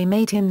victory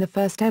made him the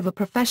first ever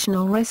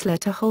professional wrestler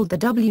to hold the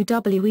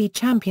WWE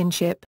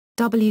Championship,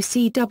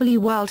 WCW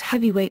World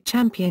Heavyweight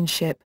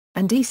Championship,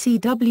 and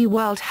ECW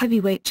World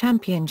Heavyweight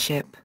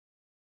Championship.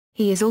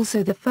 He is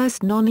also the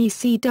first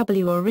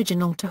non-ECW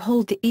original to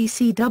hold the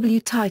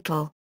ECW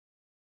title.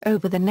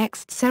 Over the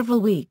next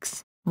several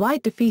weeks,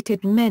 White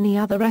defeated many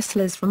other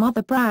wrestlers from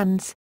other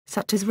brands,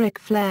 such as Ric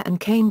Flair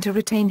and Kane to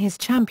retain his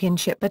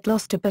championship but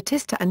lost to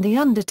Batista and The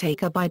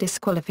Undertaker by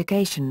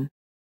disqualification.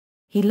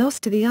 He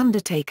lost to The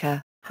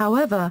Undertaker,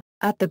 however,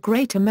 at the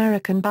Great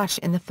American Bash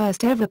in the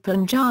first ever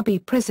Punjabi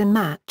prison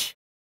match.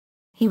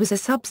 He was a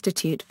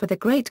substitute for the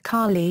Great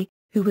Khali,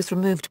 who was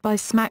removed by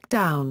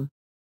SmackDown.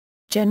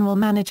 General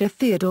Manager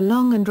Theodore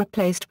Long and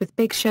replaced with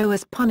Big Show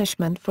as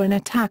punishment for an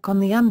attack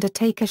on The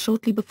Undertaker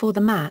shortly before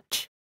the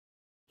match.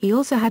 He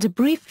also had a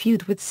brief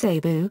feud with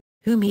Sabu,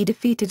 whom he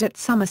defeated at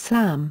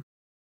SummerSlam.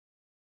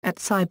 At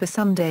Cyber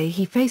Sunday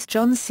he faced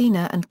John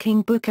Cena and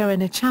King Booker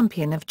in a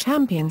Champion of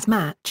Champions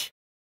match.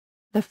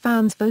 The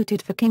fans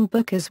voted for King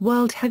Booker's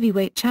World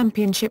Heavyweight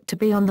Championship to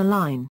be on the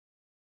line.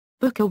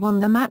 Booker won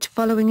the match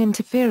following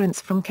interference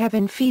from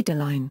Kevin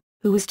Federline,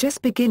 who was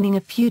just beginning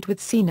a feud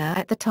with Cena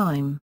at the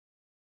time.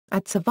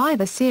 At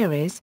Survivor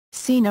Series,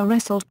 Cena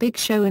wrestled Big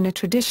Show in a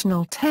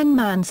traditional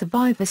 10-man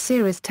Survivor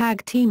Series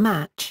tag team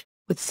match,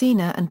 with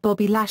Cena and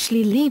Bobby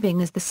Lashley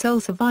leaving as the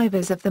sole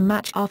survivors of the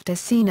match after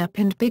Cena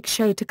pinned Big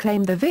Show to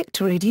claim the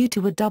victory due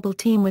to a double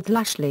team with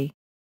Lashley.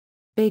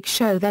 Big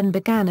Show then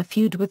began a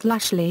feud with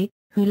Lashley,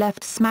 who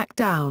left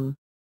SmackDown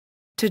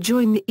to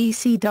join the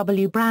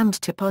ECW brand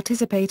to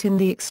participate in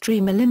the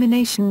Extreme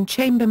Elimination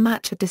Chamber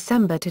match at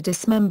December to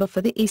Dismember for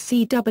the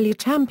ECW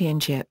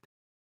Championship.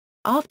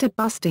 After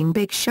busting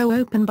Big Show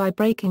open by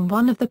breaking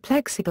one of the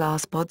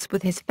plexiglass pods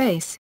with his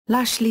face,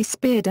 Lashley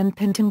speared and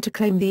pinned him to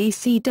claim the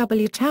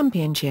ECW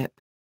Championship.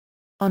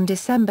 On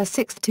December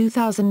 6,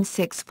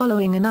 2006,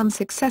 following an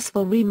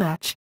unsuccessful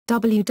rematch,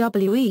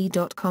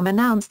 WWE.com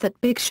announced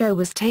that Big Show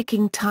was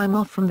taking time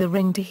off from the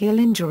ring to heal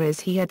injuries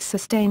he had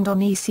sustained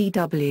on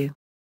ECW.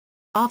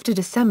 After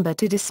December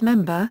to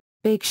Dismember,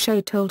 Big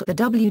Show told the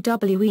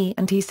WWE,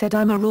 and he said,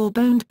 "I'm a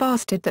raw-boned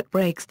bastard that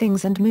breaks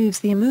things and moves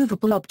the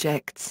immovable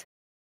objects.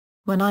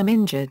 When I'm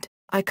injured,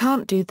 I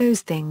can't do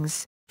those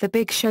things, The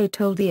Big Show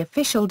told the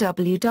official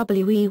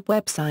WWE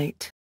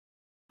website,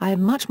 "I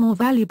am much more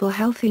valuable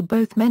healthy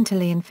both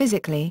mentally and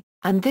physically,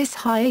 and this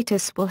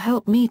hiatus will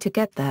help me to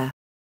get there."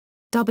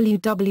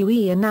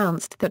 WWE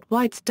announced that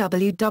White's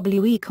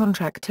WWE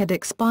contract had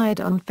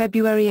expired on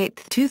February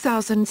 8,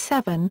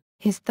 2007,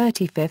 his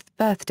 35th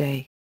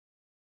birthday.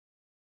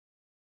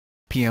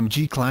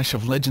 PMG Clash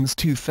of Legends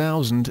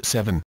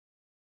 2007.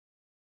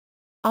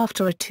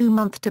 After a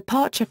 2-month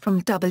departure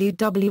from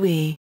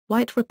WWE,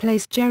 White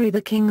replaced Jerry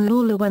the King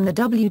Lawler when the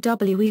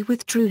WWE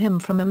withdrew him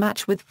from a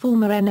match with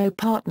former NO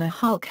partner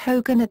Hulk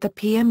Hogan at the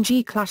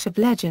PMG Clash of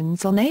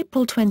Legends on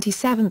April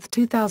 27,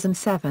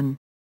 2007.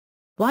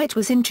 White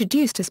was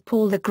introduced as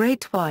Paul the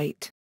Great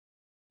White.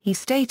 He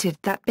stated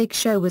that Big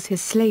Show was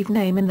his slave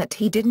name and that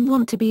he didn't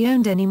want to be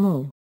owned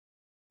anymore.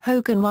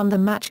 Hogan won the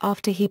match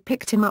after he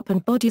picked him up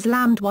and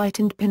body-slammed White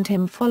and pinned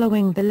him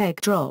following the leg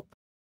drop.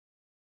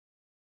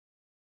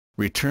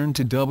 Return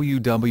to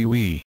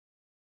WWE.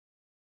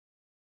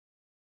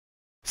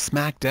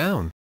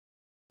 SmackDown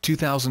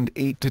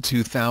 2008 to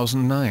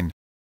 2009.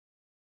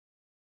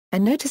 A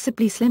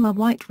noticeably slimmer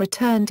White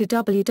returned to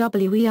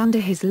WWE under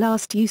his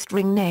last-used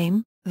ring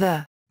name,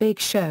 The Big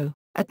Show,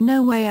 at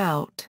No Way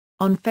Out,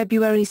 on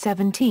February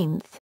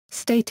 17,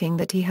 stating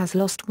that he has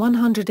lost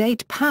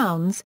 108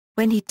 pounds,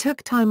 when he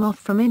took time off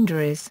from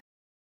injuries.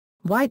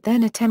 White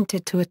then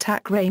attempted to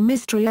attack Rey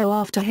Mysterio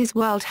after his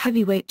World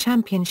Heavyweight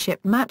Championship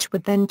match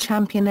with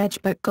then-champion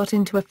Edge but got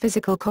into a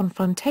physical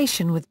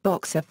confrontation with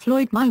boxer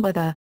Floyd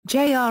Mayweather,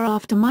 Jr.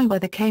 after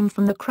Mayweather came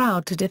from the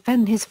crowd to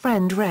defend his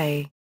friend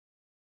Rey.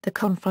 The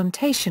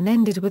confrontation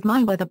ended with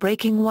Mayweather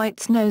breaking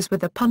White's nose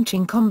with a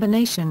punching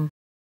combination.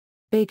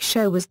 Big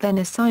Show was then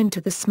assigned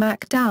to the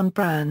SmackDown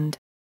brand.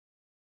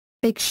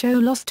 Big Show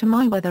lost to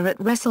Mayweather at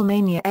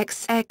WrestleMania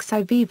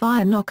XXIV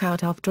via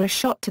knockout after a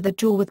shot to the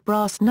jaw with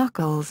brass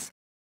knuckles.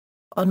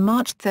 On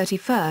March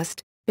 31,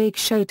 Big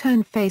Show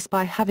turned face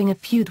by having a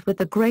feud with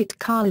the Great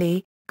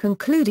Khali,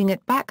 concluding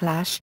at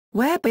Backlash,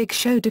 where Big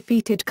Show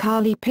defeated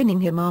Khali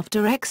pinning him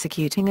after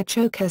executing a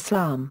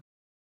chokeslam.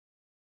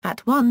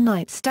 At One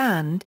Night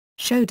Stand,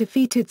 Show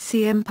defeated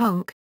CM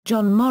Punk,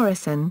 John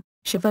Morrison,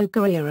 Chavo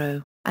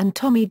Guerrero, and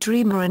Tommy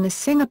Dreamer in a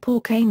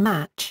Singapore cane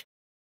match.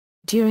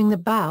 During the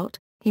bout,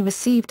 he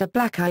received a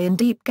black eye and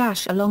deep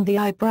gash along the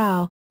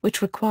eyebrow,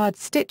 which required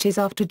stitches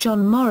after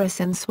John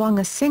Morrison swung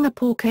a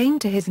Singapore cane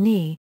to his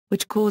knee,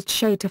 which caused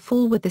Show to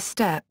fall with the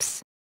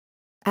steps.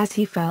 As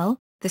he fell,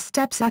 the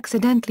steps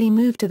accidentally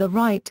moved to the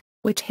right,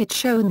 which hit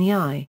Show in the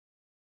eye.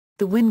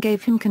 The win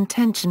gave him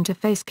contention to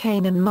face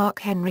Kane and Mark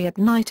Henry at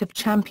Night of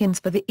Champions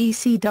for the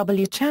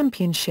ECW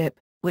Championship,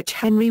 which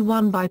Henry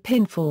won by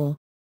pinfall.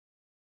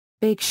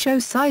 Big Show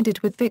sided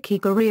with Vicky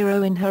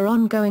Guerrero in her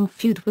ongoing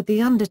feud with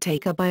The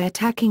Undertaker by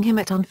attacking him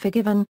at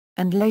Unforgiven,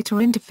 and later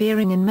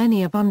interfering in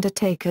many of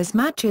Undertaker's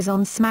matches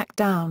on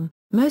SmackDown,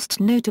 most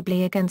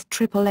notably against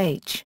Triple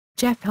H,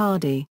 Jeff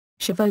Hardy,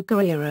 Chavo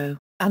Guerrero,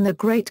 and the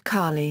Great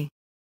Khali.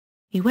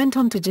 He went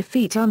on to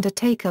defeat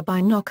Undertaker by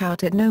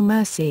knockout at No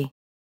Mercy.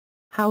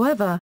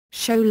 However,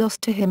 Show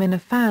lost to him in a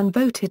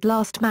fan-voted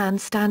Last Man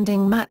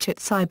Standing match at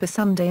Cyber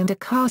Sunday and a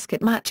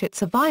casket match at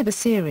Survivor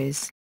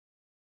Series.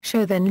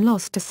 Show then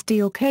lost a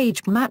steel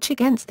cage match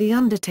against The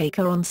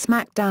Undertaker on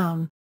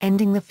SmackDown,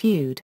 ending the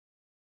feud.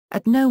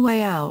 At No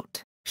Way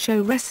Out,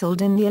 Show wrestled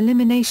in the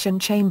Elimination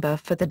Chamber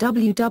for the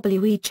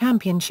WWE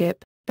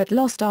Championship, but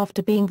lost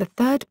after being the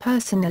third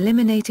person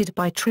eliminated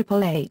by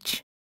Triple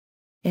H.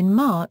 In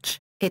March,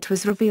 it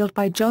was revealed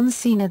by John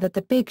Cena that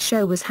the Big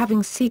Show was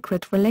having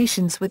secret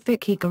relations with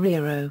Vicky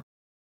Guerrero.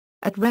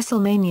 At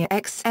WrestleMania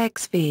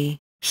XXV,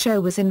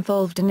 Show was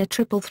involved in a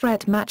triple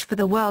threat match for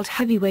the World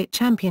Heavyweight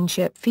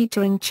Championship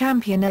featuring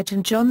champion Edge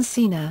and John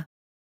Cena.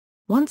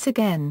 Once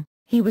again,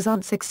 he was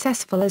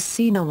unsuccessful as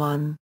Cena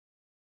won.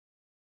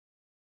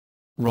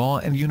 Raw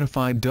and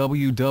Unified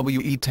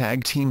WWE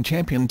Tag Team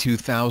Champion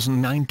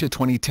 2009 to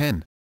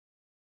 2010.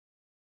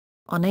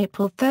 On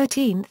April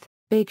 13,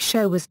 Big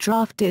Show was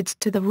drafted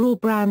to the Raw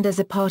brand as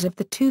a part of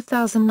the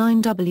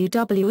 2009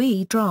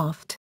 WWE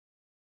Draft.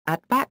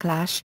 At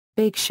Backlash,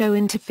 Big Show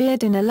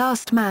interfered in a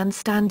Last Man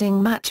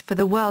Standing match for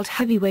the World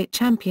Heavyweight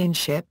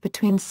Championship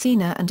between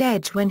Cena and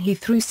Edge when he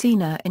threw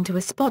Cena into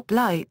a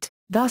spotlight,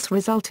 thus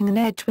resulting in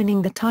Edge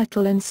winning the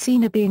title and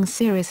Cena being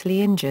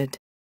seriously injured.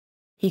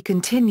 He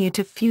continued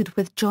to feud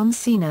with John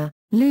Cena,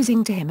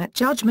 losing to him at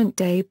Judgment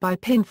Day by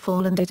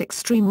pinfall and at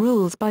Extreme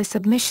Rules by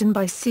submission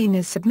by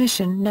Cena's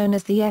submission known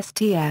as the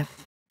STF,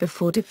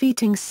 before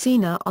defeating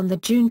Cena on the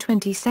June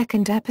 22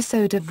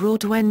 episode of Raw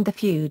to end the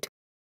feud.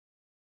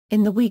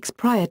 In the weeks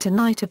prior to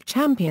Night of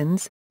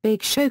Champions,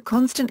 Big Show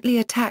constantly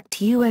attacked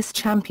U.S.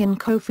 champion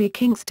Kofi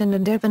Kingston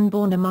and Evan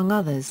Bourne among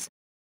others.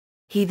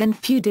 He then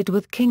feuded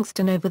with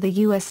Kingston over the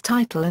U.S.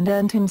 title and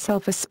earned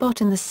himself a spot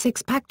in the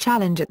Six-Pack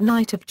Challenge at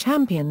Night of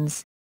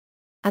Champions.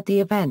 At the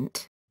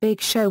event,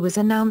 Big Show was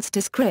announced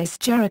as Chris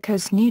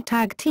Jericho's new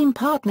tag team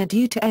partner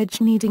due to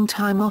Edge needing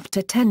time off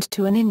to tend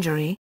to an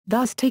injury,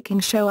 thus taking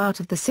Show out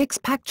of the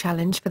Six-Pack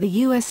Challenge for the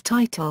U.S.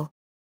 title.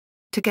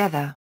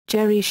 Together,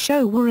 Jerry's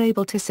Show were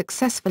able to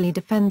successfully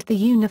defend the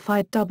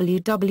unified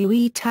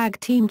WWE Tag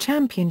Team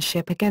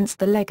Championship against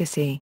the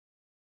Legacy.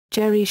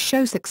 Jerry's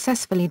Show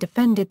successfully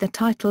defended the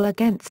title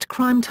against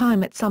Crime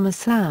Time at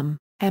SummerSlam,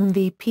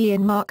 MVP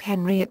and Mark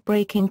Henry at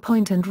Breaking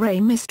Point and Rey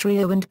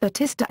Mysterio and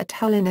Batista at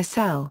Hell in a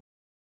Cell.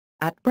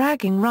 At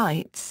Bragging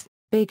Rights,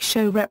 Big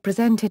Show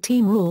represented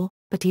Team Raw,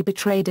 but he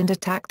betrayed and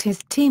attacked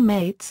his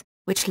teammates,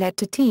 which led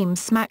to Team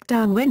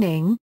SmackDown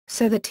winning,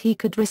 so that he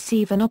could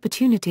receive an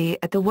opportunity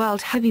at the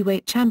World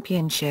Heavyweight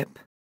Championship.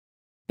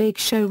 Big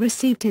Show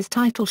received his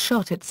title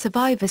shot at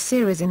Survivor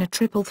Series in a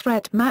triple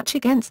threat match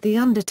against The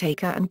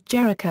Undertaker and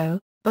Jericho,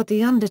 but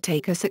The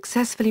Undertaker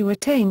successfully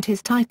retained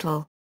his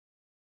title.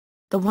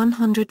 The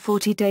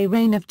 140-day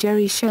reign of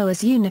Jerry's Show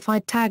as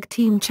Unified Tag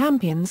Team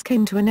Champions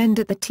came to an end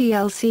at the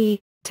TLC,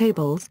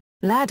 Tables,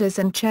 Ladders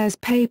and Chairs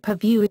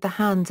pay-per-view at the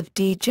hands of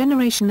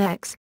D-Generation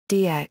X,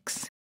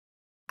 DX.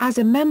 As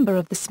a member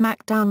of the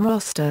SmackDown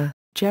roster,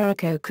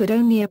 Jericho could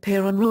only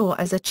appear on Raw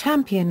as a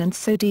champion, and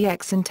so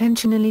DX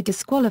intentionally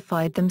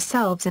disqualified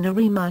themselves in a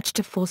rematch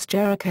to force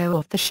Jericho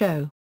off the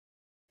show.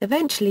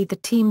 Eventually the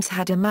teams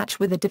had a match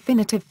with a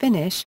definitive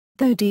finish,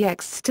 though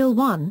DX still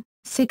won,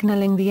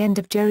 signaling the end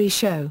of Jerry's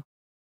Show.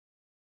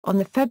 On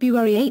the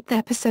February 8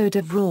 episode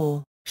of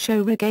Raw,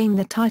 Show regained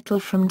the title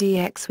from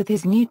DX with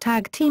his new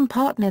tag team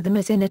partner The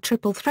Miz in a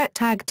triple threat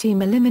tag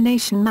team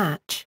elimination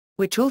match,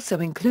 which also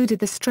included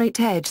the Straight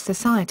Edge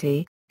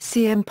Society,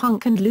 CM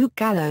Punk and Luke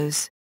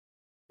Gallows.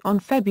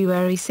 On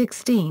February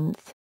 16,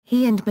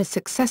 he and Miz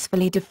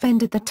successfully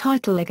defended the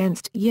title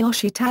against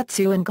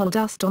Yoshitatsu and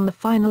Goldust on the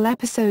final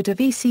episode of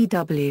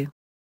ECW.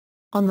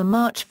 On the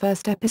March 1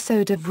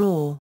 episode of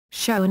Raw,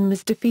 Show and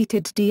Miz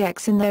defeated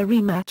DX in their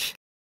rematch.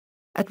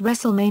 At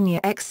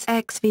WrestleMania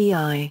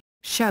XXVI,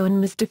 Show and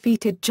Miz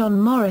defeated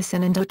John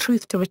Morrison and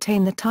R-Truth to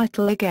retain the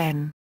title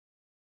again.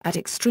 At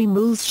Extreme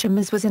Rules,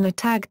 Sheamus was in a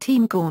tag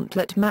team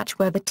gauntlet match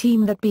where the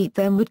team that beat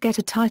them would get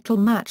a title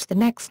match the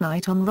next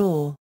night on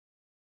Raw.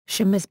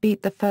 Sheamus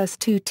beat the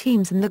first two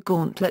teams in the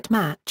gauntlet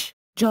match,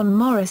 John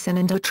Morrison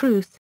and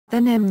R-Truth,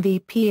 then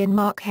MVP and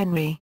Mark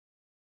Henry.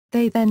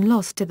 They then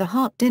lost to the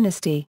Hart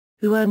Dynasty,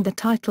 who earned the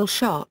title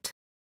shot.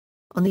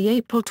 On the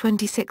April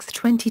 26,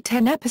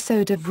 2010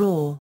 episode of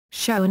Raw,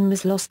 Show and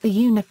Miz lost the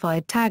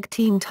unified tag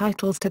team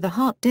titles to the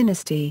Hart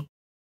Dynasty.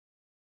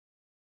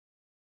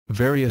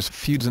 Various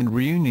feuds and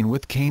reunion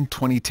with Kane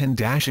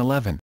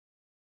 2010-11.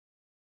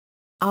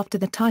 After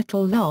the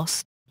title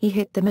loss, he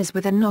hit The Miz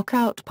with a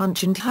knockout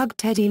punch and hugged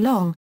Teddy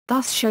Long,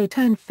 thus Show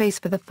turned face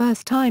for the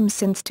first time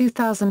since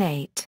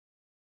 2008.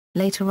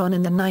 Later on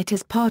in the night,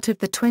 as part of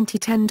the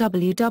 2010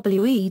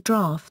 WWE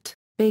Draft,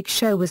 Big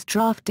Show was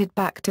drafted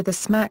back to the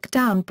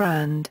SmackDown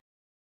brand.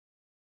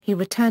 He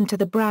returned to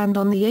the brand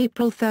on the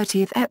April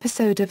 30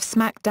 episode of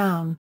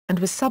SmackDown, and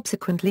was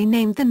subsequently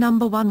named the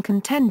 #1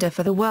 contender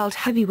for the World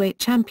Heavyweight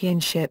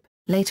Championship.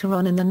 Later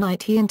on in the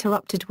night, he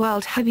interrupted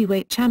World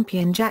Heavyweight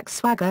Champion Jack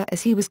Swagger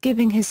as he was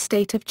giving his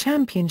State of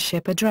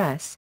Championship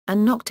address,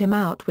 and knocked him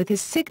out with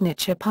his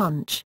signature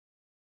punch.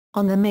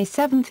 On the May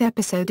 7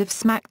 episode of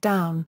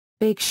SmackDown,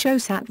 Big Show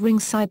sat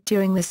ringside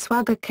during the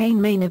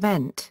Swagger-Kane main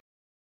event.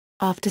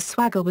 After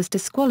Swagger was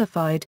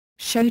disqualified,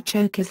 Show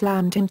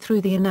chokeslammed him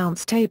through the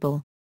announce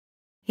table.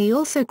 He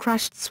also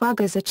crashed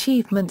Swagger's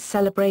achievement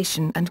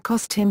celebration and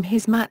cost him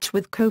his match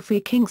with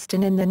Kofi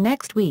Kingston in the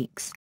next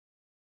weeks.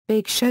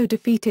 Big Show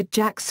defeated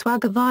Jack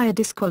Swagger via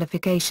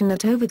disqualification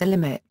at Over the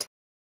Limit.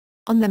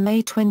 On the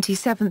May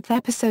 27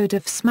 episode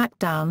of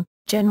SmackDown,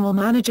 General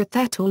Manager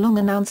Theodore Long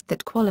announced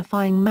that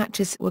qualifying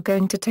matches were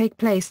going to take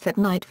place that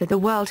night for the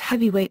World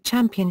Heavyweight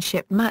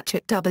Championship match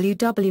at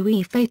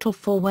WWE Fatal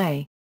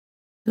 4-Way.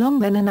 Long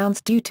then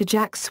announced, due to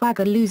Jack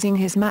Swagger losing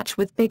his match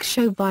with Big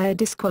Show via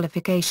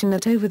disqualification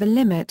at Over the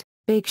Limit,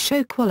 Big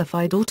Show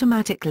qualified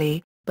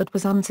automatically, but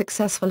was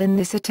unsuccessful in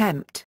this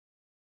attempt.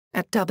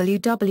 At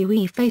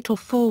WWE Fatal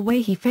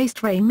 4-Way he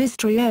faced Rey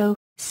Mysterio,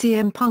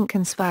 CM Punk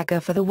and Swagger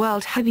for the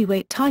World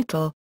Heavyweight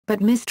title, but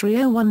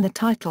Mysterio won the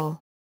title.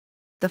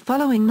 The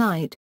following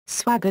night,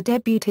 Swagger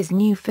debuted his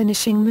new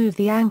finishing move,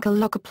 the ankle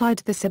lock, applied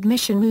the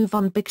submission move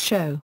on Big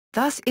Show,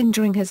 thus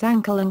injuring his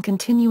ankle and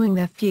continuing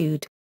their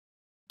feud.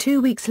 2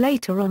 weeks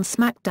later on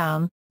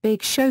SmackDown,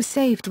 Big Show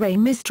saved Rey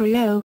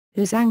Mysterio,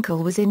 whose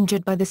ankle was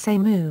injured by the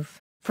same move,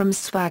 from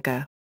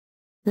Swagger.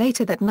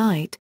 Later that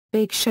night,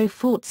 Big Show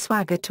fought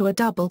Swagger to a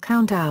double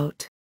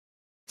countout.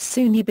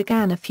 Soon he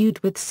began a feud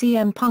with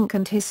CM Punk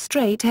and his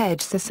Straight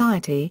Edge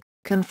Society,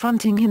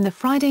 confronting him the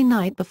Friday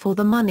night before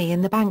the Money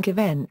in the Bank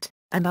event,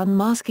 and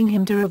unmasking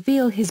him to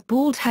reveal his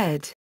bald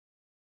head.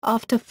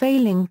 After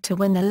failing to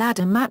win the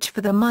ladder match for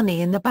the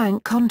Money in the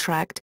Bank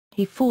contract,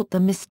 he fought the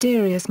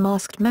mysterious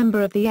masked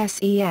member of the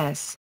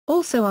SES,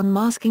 also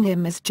unmasking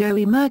him as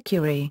Joey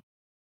Mercury.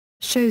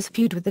 Show's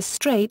feud with the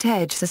Straight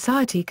Edge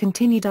Society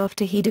continued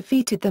after he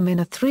defeated them in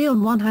a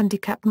 3-on-1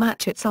 handicap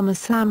match at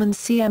SummerSlam and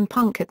CM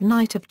Punk at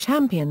Night of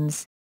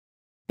Champions.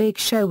 Big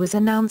Show was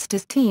announced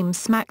as Team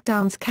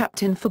SmackDown's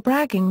captain for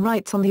bragging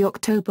rights on the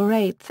October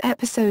 8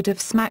 episode of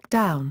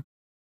SmackDown.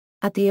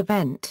 At the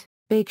event,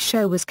 Big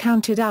Show was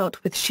counted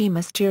out with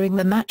Sheamus during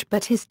the match,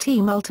 but his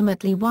team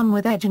ultimately won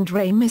with Edge and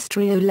Rey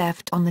Mysterio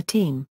left on the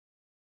team.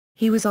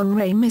 He was on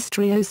Rey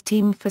Mysterio's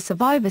team for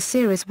Survivor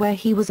Series, where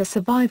he was a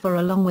survivor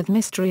along with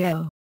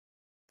Mysterio.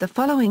 The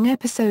following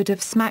episode of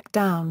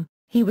SmackDown,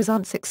 he was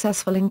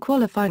unsuccessful in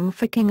qualifying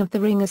for King of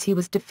the Ring as he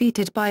was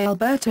defeated by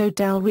Alberto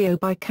Del Rio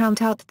by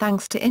countout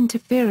thanks to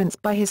interference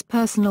by his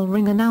personal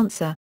ring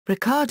announcer,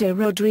 Ricardo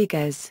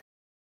Rodriguez.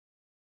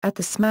 At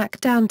the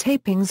SmackDown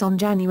tapings on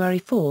January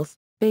 4,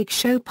 Big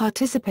Show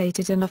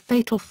participated in a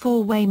fatal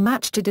four-way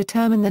match to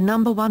determine the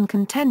 #1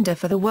 contender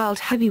for the World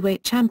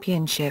Heavyweight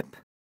Championship.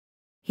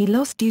 He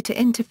lost due to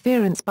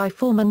interference by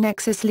former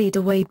Nexus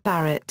leader Wade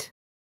Barrett.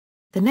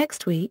 The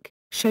next week,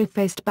 Show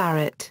faced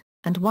Barrett,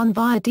 and won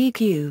via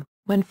DQ,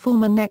 when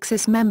former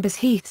Nexus members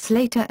Heath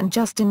Slater and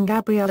Justin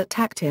Gabriel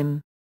attacked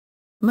him.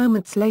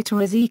 Moments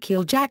later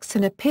Ezekiel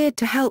Jackson appeared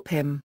to help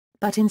him,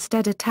 but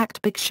instead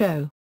attacked Big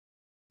Show.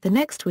 The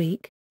next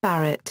week,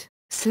 Barrett,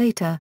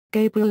 Slater,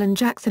 Gabriel and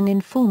Jackson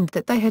informed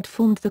that they had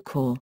formed the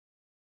Core.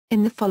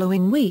 In the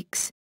following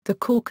weeks, the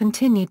Core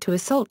continued to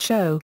assault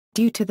Show,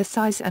 due to the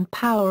size and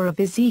power of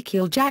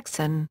Ezekiel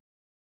Jackson.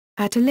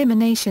 At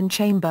Elimination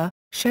Chamber,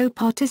 Show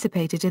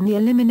participated in the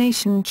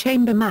Elimination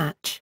Chamber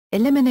match,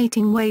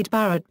 eliminating Wade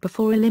Barrett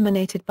before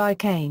eliminated by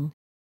Kane.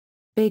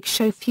 Big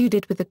Show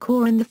feuded with the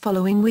Core in the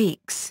following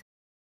weeks.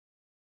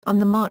 On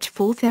the March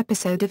 4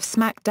 episode of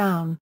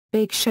SmackDown,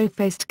 Big Show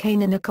faced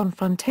Kane in a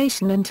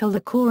confrontation until the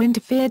Core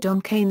interfered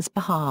on Kane's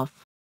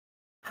behalf.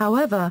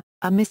 However,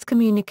 a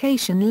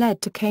miscommunication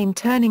led to Kane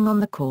turning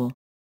on the Core.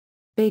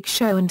 Big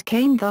Show and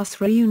Kane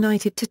thus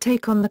reunited to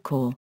take on the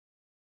Core.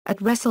 At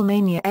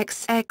WrestleMania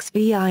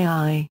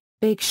XXVII,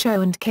 Big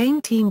Show and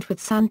Kane teamed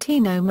with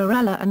Santino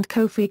Marella and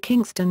Kofi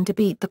Kingston to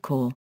beat the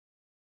Core.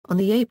 On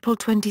the April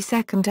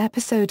 22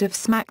 episode of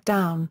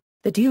SmackDown,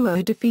 the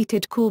duo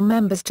defeated Core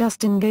members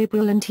Justin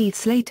Gabriel and Heath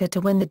Slater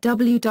to win the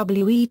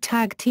WWE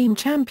Tag Team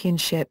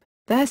Championship,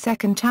 their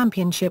second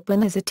championship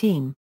win as a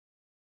team.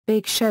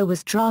 Big Show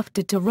was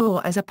drafted to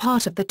Raw as a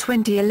part of the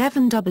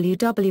 2011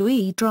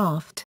 WWE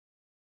Draft.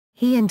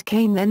 He and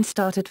Kane then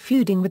started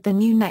feuding with the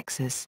new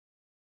Nexus.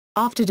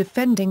 After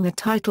defending the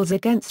titles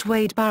against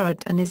Wade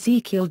Barrett and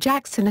Ezekiel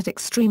Jackson at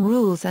Extreme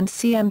Rules and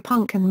CM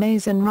Punk and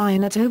Mason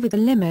Ryan at Over the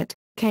Limit,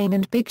 Kane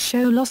and Big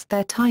Show lost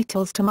their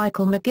titles to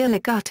Michael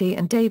McGillicuddy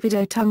and David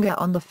Otunga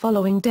on the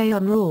following day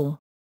on Raw.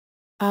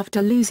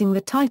 After losing the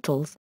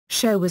titles,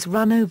 Show was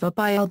run over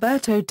by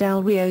Alberto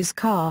Del Rio's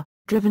car,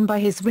 driven by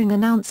his ring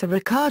announcer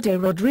Ricardo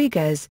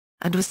Rodriguez,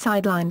 and was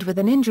sidelined with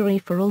an injury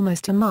for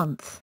almost a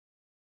month.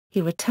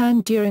 He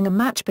returned during a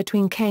match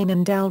between Kane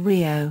and Del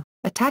Rio,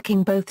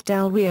 attacking both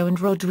Del Rio and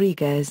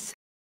Rodriguez.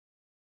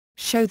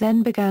 Show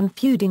then began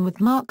feuding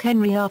with Mark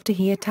Henry after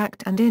he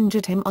attacked and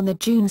injured him on the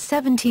June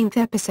 17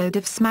 episode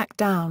of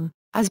SmackDown,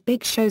 as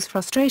Big Show's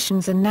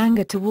frustrations and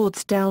anger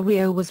towards Del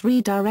Rio was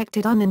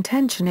redirected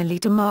unintentionally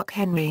to Mark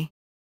Henry.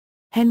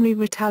 Henry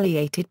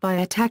retaliated by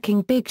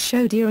attacking Big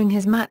Show during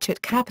his match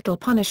at Capital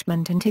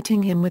Punishment and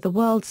hitting him with the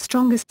World's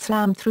Strongest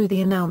Slam through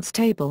the announce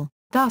table,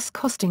 thus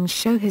costing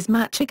Show his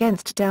match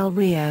against Del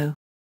Rio.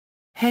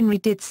 Henry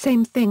did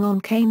same thing on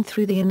Kane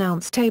through the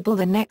announce table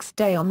the next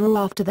day on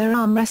Raw after their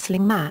arm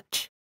wrestling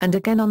match, and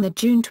again on the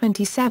June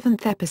 27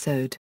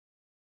 episode.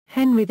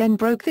 Henry then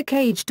broke the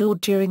cage door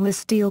during the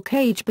steel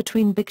cage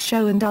between Big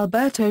Show and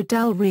Alberto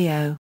Del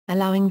Rio,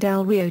 allowing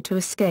Del Rio to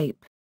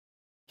escape.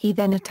 He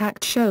then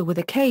attacked Show with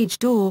a cage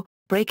door,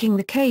 breaking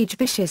the cage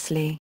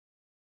viciously.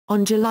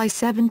 On July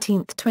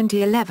 17,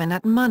 2011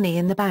 at Money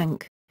in the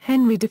Bank,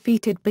 Henry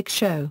defeated Big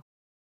Show.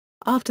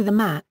 After the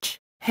match,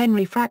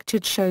 Henry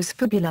fractured Show's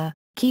fibula,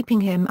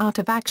 keeping him out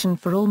of action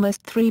for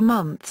almost 3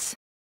 months.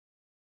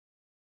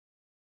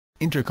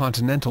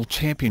 Intercontinental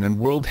Champion and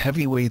World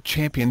Heavyweight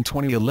Champion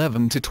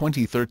 2011 to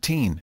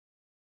 2013.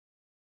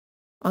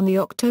 On the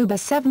October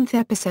 7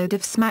 episode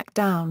of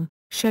SmackDown,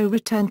 Show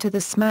returned to the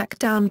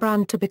SmackDown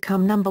brand to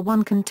become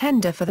 #1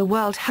 contender for the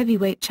World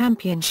Heavyweight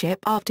Championship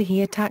after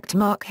he attacked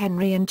Mark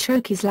Henry and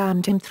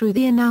chokeslammed him through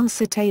the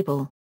announcer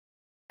table.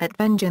 At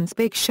Vengeance,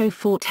 Big Show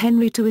fought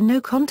Henry to a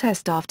no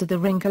contest after the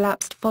ring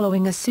collapsed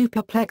following a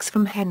superplex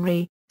from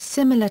Henry,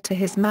 similar to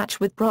his match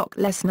with Brock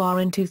Lesnar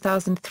in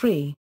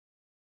 2003.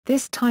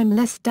 This time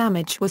less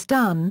damage was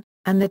done,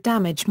 and the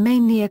damage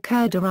mainly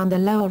occurred around the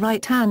lower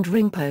right-hand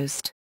ring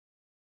post.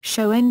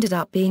 Show ended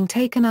up being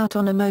taken out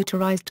on a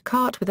motorized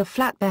cart with a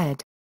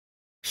flatbed.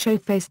 Show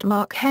faced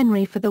Mark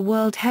Henry for the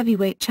World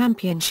Heavyweight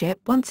Championship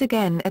once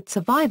again at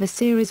Survivor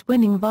Series,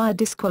 winning via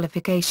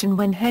disqualification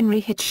when Henry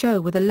hit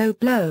Show with a low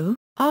blow.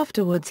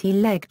 Afterwards he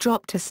leg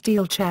dropped a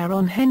steel chair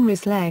on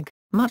Henry's leg,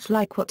 much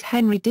like what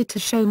Henry did to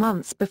Show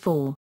months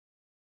before.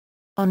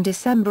 On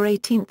December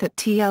 18 at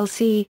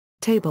TLC,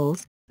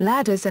 Tables,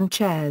 Ladders and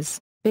Chairs,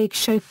 Big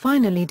Show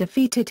finally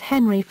defeated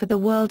Henry for the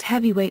World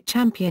Heavyweight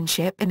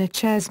Championship in a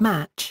chairs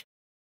match.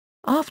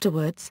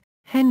 Afterwards,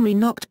 Henry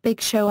knocked Big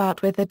Show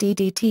out with a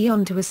DDT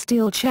onto a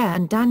steel chair,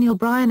 and Daniel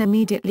Bryan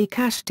immediately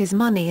cashed his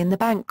Money in the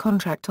Bank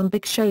contract on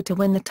Big Show to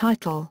win the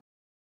title.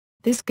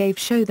 This gave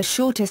Show the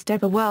shortest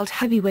ever World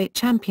Heavyweight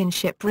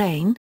Championship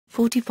reign,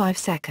 45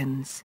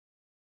 seconds.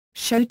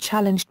 Show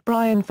challenged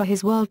Bryan for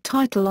his world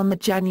title on the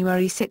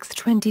January 6,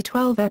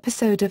 2012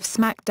 episode of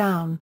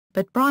SmackDown,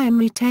 but Bryan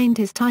retained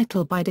his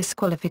title by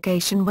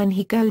disqualification when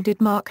he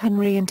goaded Mark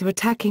Henry into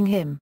attacking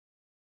him.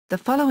 The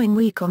following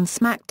week on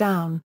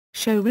SmackDown,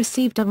 Show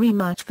received a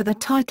rematch for the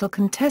title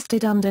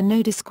contested under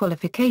no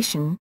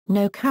disqualification,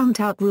 no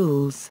count-out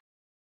rules.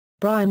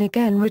 Bryan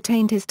again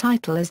retained his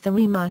title as the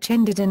rematch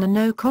ended in a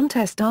no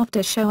contest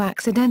after Show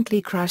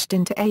accidentally crashed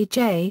into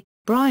AJ,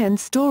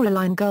 Bryan's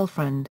storyline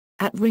girlfriend,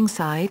 at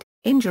ringside,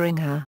 injuring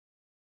her.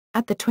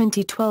 At the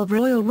 2012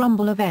 Royal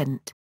Rumble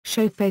event,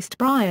 Show faced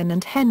Bryan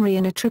and Henry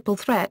in a triple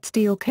threat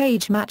steel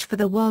cage match for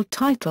the world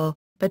title,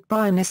 but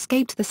Bryan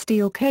escaped the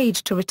steel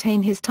cage to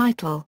retain his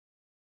title.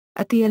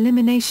 At the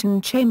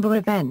Elimination Chamber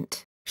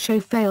event, Show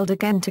failed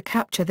again to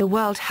capture the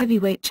World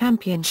Heavyweight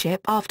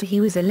Championship after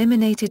he was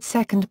eliminated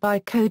second by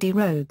Cody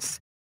Rhodes.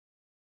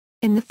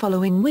 In the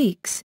following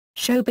weeks,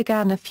 Show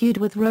began a feud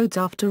with Rhodes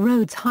after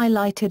Rhodes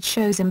highlighted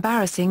Show's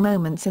embarrassing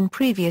moments in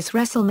previous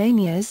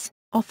WrestleManias,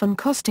 often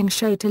costing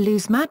Show to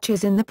lose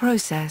matches in the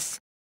process.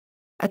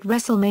 At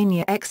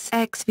WrestleMania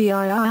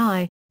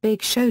XXVII,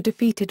 Big Show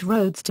defeated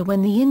Rhodes to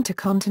win the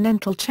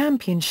Intercontinental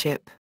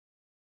Championship.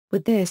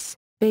 With this,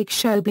 Big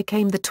Show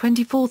became the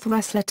 24th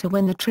wrestler to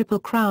win the Triple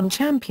Crown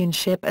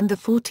Championship and the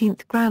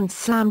 14th Grand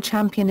Slam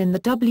champion in the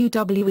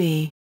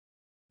WWE.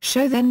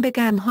 Show then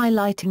began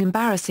highlighting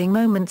embarrassing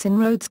moments in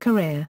Rhodes'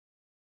 career.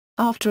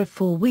 After a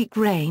 4-week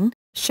reign,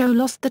 Show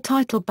lost the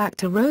title back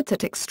to Rhodes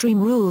at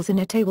Extreme Rules in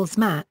a tables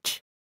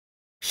match.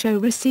 Show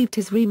received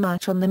his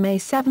rematch on the May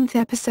 7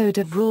 episode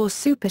of Raw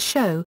Super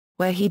Show,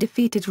 where he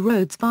defeated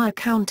Rhodes via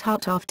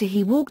count-out after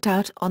he walked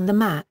out on the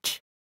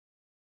match.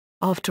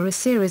 After a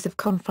series of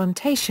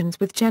confrontations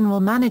with general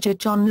manager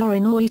John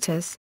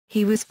Laurinaitis,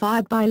 he was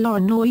fired by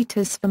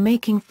Laurinaitis for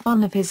making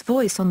fun of his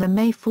voice on the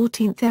May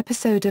 14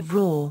 episode of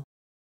Raw.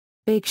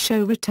 Big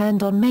Show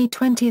returned on May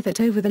 20 at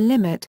Over the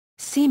Limit,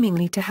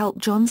 seemingly to help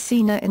John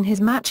Cena in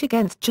his match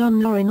against John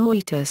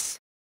Laurinaitis.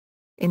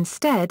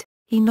 Instead,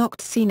 he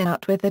knocked Cena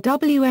out with the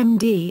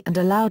WMD and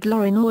allowed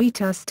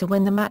Laurinaitis to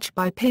win the match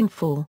by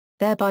pinfall,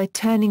 thereby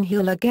turning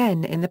heel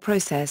again in the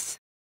process.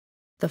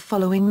 The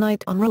following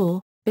night on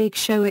Raw, Big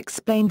Show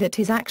explained that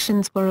his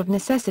actions were of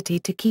necessity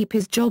to keep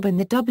his job in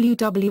the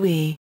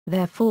WWE,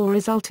 therefore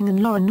resulting in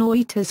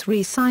Laurinaitis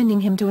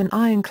re-signing him to an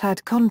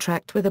ironclad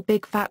contract with a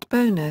big fat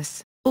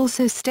bonus,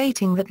 also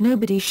stating that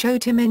nobody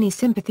showed him any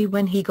sympathy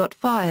when he got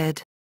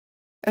fired.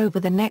 Over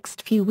the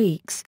next few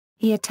weeks,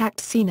 he attacked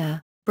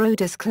Cena,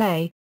 Brodus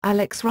Clay,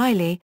 Alex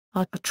Riley,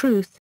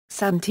 R-Truth,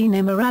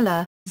 Santino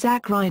Marella,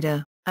 Zack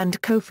Ryder,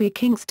 and Kofi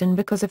Kingston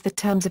because of the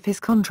terms of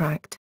his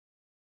contract.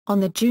 On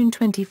the June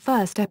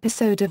 21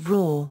 episode of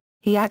Raw,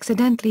 he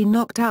accidentally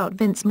knocked out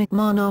Vince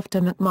McMahon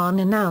after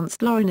McMahon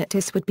announced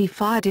Laurinaitis would be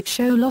fired if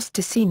Show lost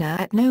to Cena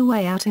at No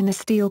Way Out in a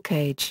steel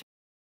cage.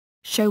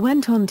 Show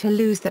went on to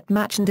lose that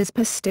match and as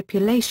per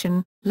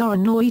stipulation,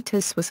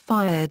 Laurinaitis was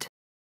fired.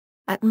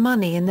 At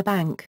Money in the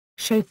Bank,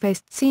 Show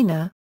faced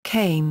Cena,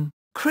 Kane,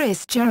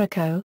 Chris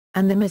Jericho,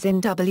 and The Miz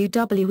in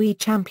WWE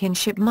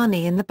Championship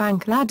Money in the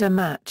Bank ladder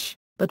match,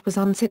 but was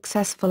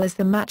unsuccessful as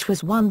the match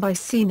was won by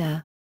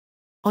Cena.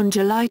 On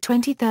July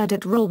 23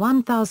 at Raw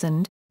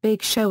 1000,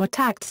 Big Show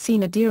attacked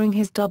Cena during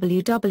his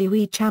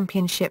WWE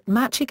Championship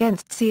match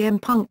against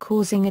CM Punk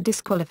causing a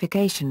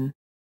disqualification.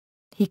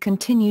 He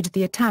continued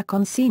the attack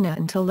on Cena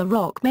until The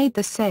Rock made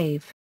the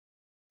save.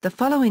 The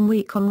following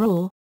week on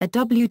Raw, a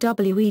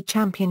WWE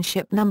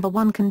Championship No.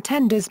 1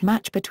 contenders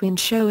match between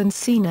Show and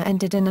Cena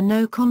ended in a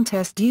no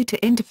contest due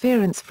to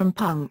interference from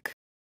Punk.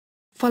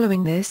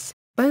 Following this,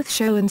 both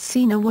Show and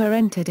Cena were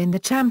entered in the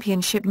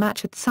championship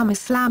match at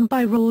SummerSlam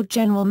by Raw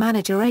general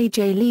manager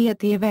AJ Lee at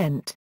the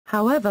event.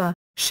 However,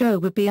 Show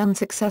would be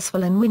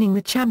unsuccessful in winning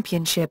the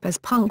championship as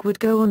Punk would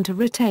go on to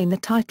retain the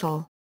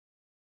title.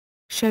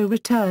 Show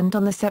returned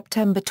on the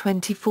September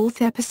 24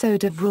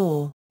 episode of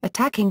Raw,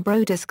 attacking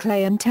Brodus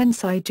Clay and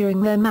Tensai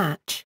during their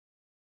match.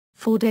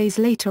 4 days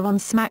later on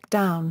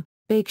SmackDown,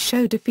 Big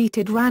Show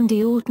defeated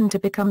Randy Orton to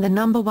become the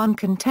No. 1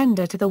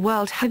 contender to the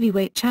World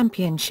Heavyweight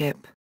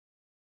Championship.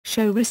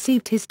 Show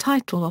received his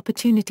title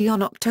opportunity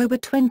on October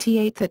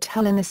 28 at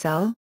Hell in a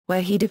Cell,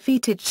 where he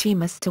defeated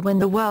Sheamus to win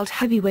the World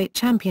Heavyweight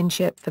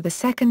Championship for the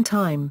second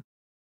time.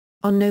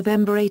 On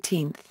November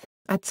 18,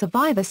 at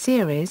Survivor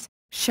Series,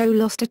 Show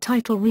lost a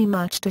title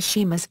rematch to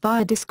Sheamus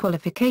via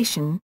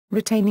disqualification,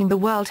 retaining the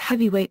World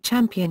Heavyweight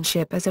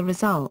Championship as a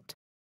result.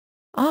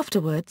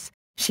 Afterwards,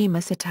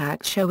 Sheamus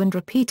attacked Show and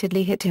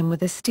repeatedly hit him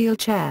with a steel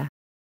chair.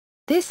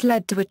 This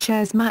led to a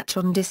chairs match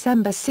on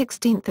December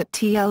 16 at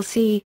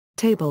TLC,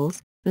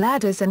 Tables,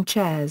 Ladders and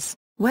Chairs,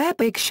 where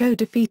Big Show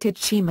defeated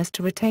Sheamus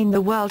to retain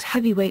the World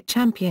Heavyweight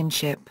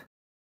Championship.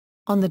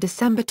 On the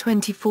December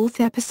 24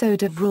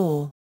 episode of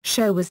Raw,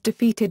 Show was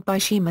defeated by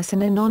Sheamus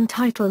in a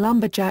non-title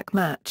lumberjack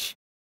match.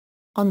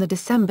 On the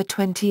December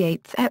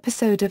 28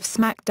 episode of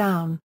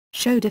SmackDown,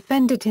 Show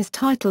defended his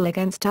title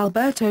against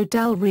Alberto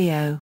Del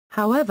Rio,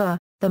 however,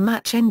 the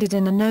match ended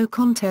in a no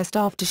contest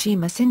after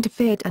Sheamus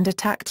interfered and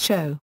attacked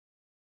Show.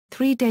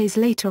 3 days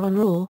later on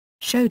Raw,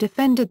 Show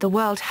defended the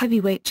World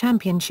Heavyweight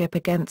Championship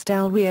against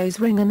Del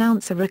Rio's ring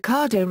announcer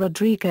Ricardo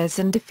Rodriguez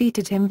and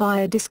defeated him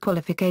via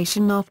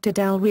disqualification after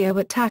Del Rio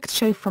attacked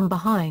Show from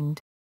behind.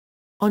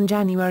 On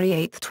January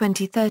 8,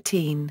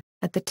 2013,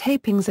 at the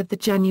tapings of the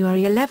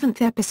January 11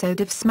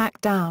 episode of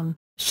SmackDown,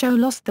 Show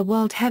lost the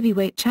World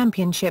Heavyweight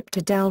Championship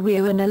to Del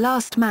Rio in a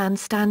last man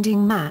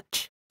standing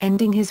match,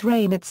 ending his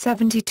reign at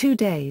 72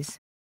 days.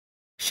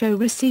 Show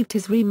received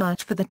his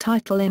rematch for the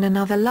title in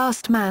another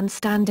last man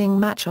standing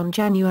match on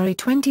January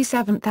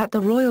 27 at the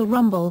Royal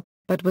Rumble,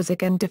 but was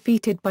again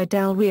defeated by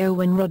Del Rio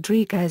when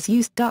Rodriguez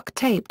used duct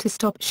tape to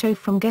stop Show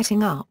from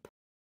getting up.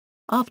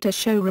 After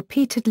Show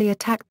repeatedly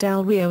attacked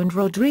Del Rio and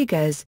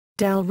Rodriguez,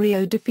 Del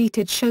Rio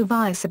defeated Show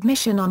via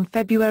submission on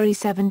February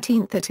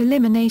 17 at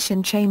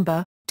Elimination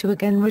Chamber, to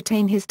again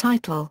retain his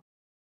title.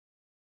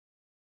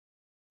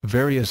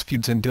 Various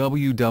feuds in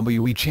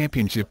WWE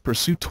Championship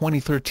Pursuit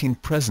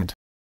 2013-present.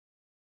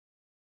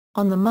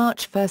 On the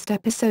March 1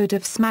 episode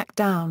of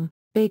SmackDown,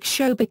 Big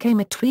Show became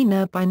a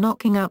tweener by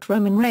knocking out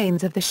Roman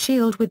Reigns of The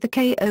Shield with the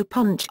KO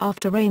punch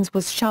after Reigns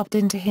was shoved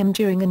into him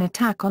during an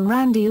attack on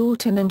Randy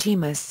Orton and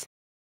Sheamus.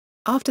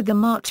 After the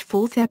March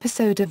 4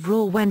 episode of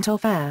Raw went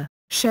off air,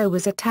 Show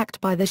was attacked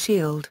by The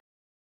Shield.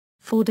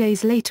 4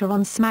 days later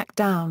on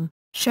SmackDown,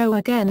 Show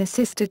again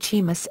assisted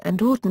Sheamus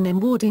and Orton in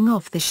warding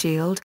off The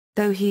Shield,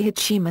 though he hit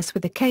Sheamus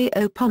with a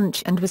KO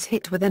punch and was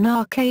hit with an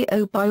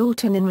RKO by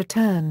Orton in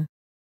return.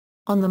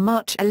 On the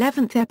March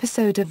 11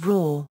 episode of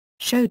Raw,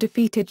 Show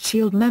defeated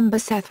Shield member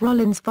Seth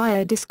Rollins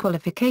via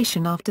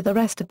disqualification after the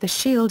rest of The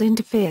Shield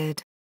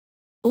interfered.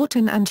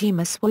 Orton and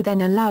Sheamus were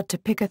then allowed to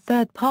pick a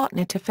third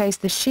partner to face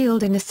The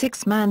Shield in a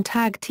six-man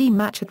tag team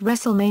match at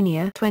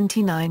WrestleMania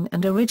 29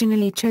 and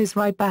originally chose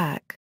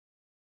Ryback.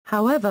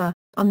 However,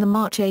 on the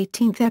March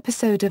 18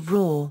 episode of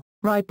Raw,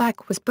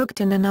 Ryback was booked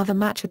in another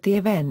match at the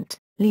event,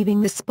 leaving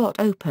the spot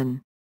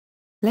open.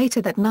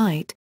 Later that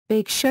night,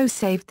 Big Show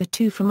saved the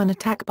two from an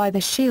attack by The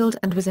Shield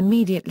and was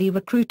immediately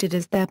recruited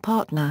as their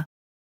partner.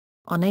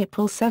 On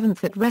April 7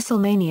 at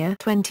WrestleMania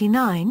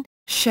 29,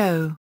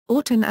 Show,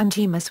 Orton and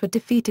Sheamus were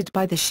defeated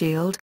by The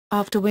Shield,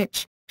 after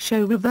which,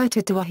 Show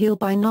reverted to a heel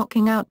by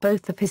knocking out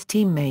both of his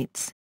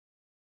teammates.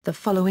 The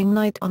following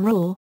night on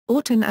Raw,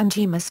 Orton and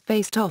Sheamus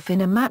faced off in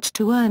a match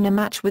to earn a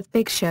match with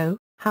Big Show,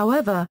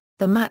 however,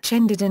 the match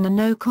ended in a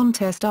no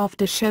contest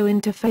after Show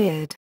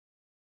interfered.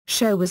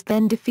 Show was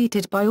then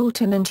defeated by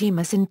Orton and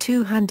Sheamus in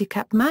two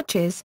handicap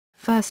matches,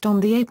 first on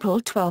the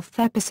April 12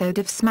 episode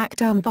of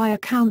SmackDown via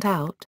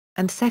countout,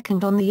 and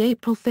second on the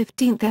April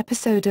 15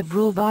 episode of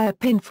Raw via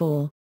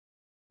pinfall.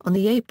 On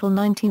the April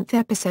 19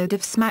 episode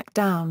of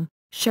SmackDown,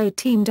 Show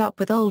teamed up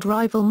with old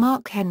rival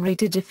Mark Henry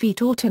to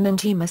defeat Orton and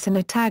Sheamus in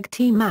a tag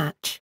team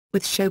match,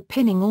 with Show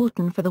pinning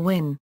Orton for the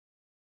win.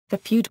 The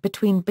feud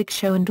between Big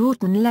Show and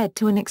Orton led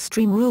to an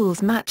Extreme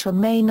Rules match on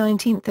May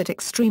 19 at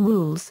Extreme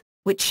Rules,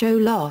 which Show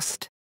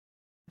lost.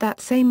 That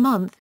same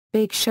month,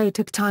 Big Show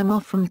took time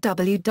off from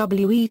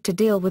WWE to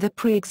deal with a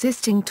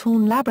pre-existing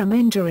torn labrum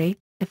injury,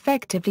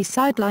 effectively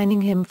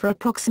sidelining him for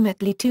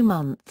approximately 2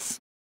 months.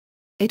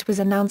 It was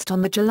announced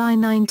on the July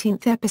 19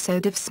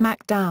 episode of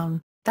SmackDown,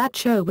 that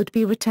Show would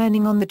be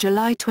returning on the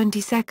July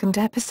 22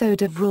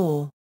 episode of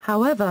Raw,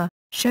 however,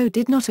 Show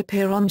did not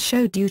appear on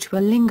Show due to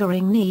a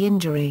lingering knee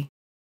injury.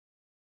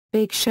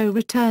 Big Show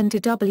returned to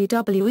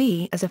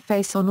WWE as a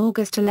face on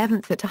August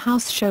 11 at a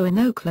house show in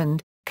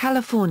Oakland,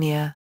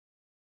 California.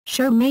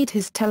 Show made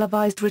his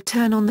televised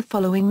return on the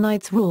following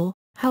night's Raw,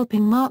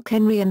 helping Mark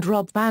Henry and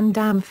Rob Van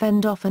Dam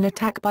fend off an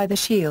attack by The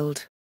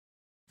Shield.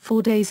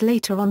 4 days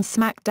later on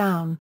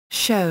SmackDown,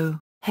 Show,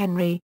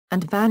 Henry,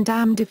 and Van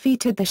Dam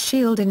defeated The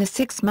Shield in a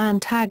six-man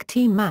tag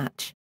team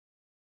match.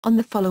 On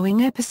the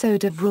following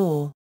episode of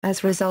Raw,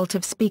 as a result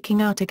of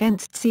speaking out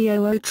against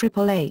COO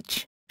Triple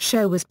H,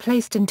 Show was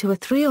placed into a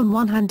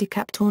 3-on-1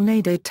 handicap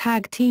tornado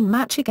tag team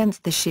match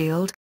against The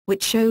Shield,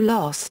 which Show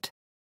lost.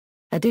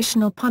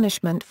 Additional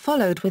punishment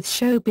followed with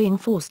Show being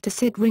forced to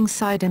sit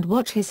ringside and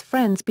watch his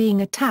friends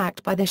being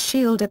attacked by The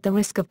Shield at the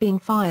risk of being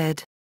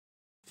fired.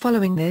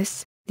 Following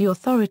this, The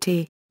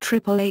Authority,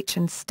 Triple H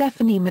and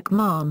Stephanie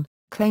McMahon,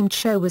 claimed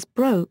Show was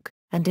broke,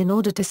 and in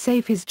order to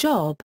save his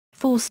job,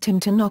 forced him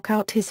to knock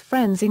out his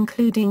friends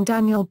including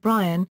Daniel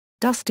Bryan,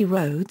 Dusty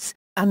Rhodes,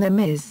 and The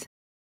Miz.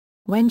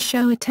 When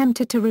Show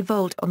attempted to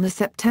revolt on the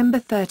September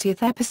 30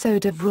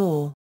 episode of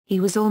Raw, he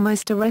was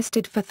almost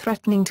arrested for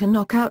threatening to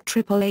knock out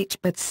Triple H,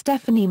 but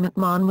Stephanie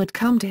McMahon would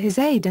come to his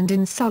aid and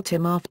insult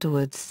him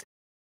afterwards.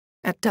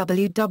 At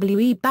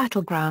WWE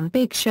Battleground,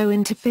 Big Show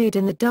interfered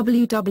in the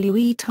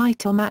WWE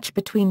title match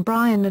between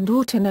Bryan and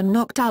Orton and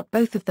knocked out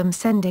both of them,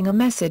 sending a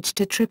message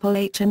to Triple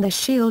H and The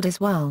Shield as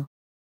well.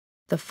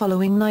 The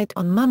following night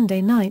on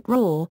Monday Night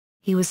Raw,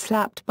 he was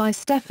slapped by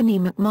Stephanie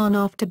McMahon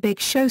after Big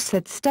Show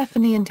said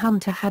Stephanie and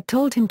Hunter had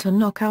told him to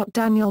knock out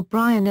Daniel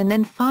Bryan and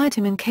then fired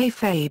him in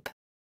kayfabe.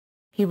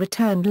 He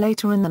returned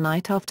later in the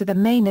night after the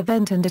main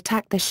event and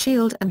attacked The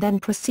Shield and then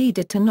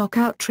proceeded to knock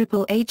out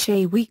Triple H.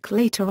 A week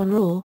later on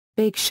Raw,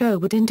 Big Show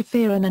would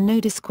interfere in a no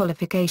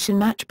disqualification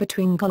match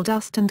between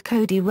Goldust and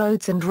Cody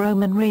Rhodes and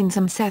Roman Reigns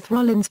and Seth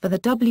Rollins for the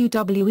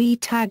WWE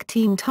Tag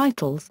Team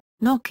titles,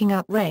 knocking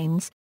out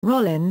Reigns,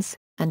 Rollins,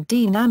 and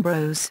Dean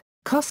Ambrose,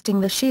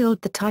 costing the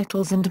Shield the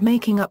titles and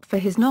making up for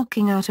his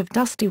knocking out of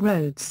Dusty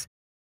Rhodes.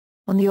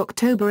 On the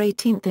October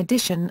 18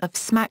 edition of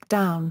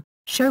SmackDown,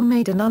 Show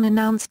made an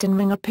unannounced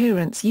in-ring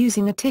appearance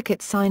using a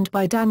ticket signed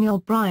by Daniel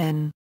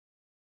Bryan.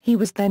 He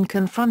was then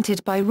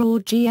confronted by Raw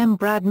GM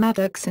Brad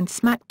Maddox and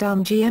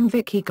SmackDown GM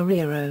Vicky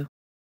Guerrero.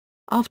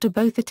 After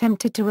both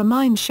attempted to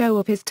remind Show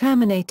of his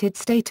terminated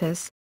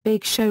status,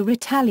 Big Show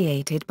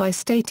retaliated by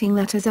stating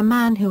that as a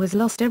man who has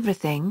lost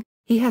everything,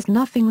 he has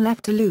nothing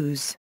left to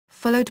lose,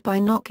 followed by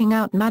knocking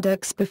out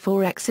Maddox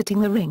before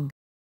exiting the ring.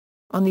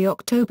 On the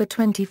October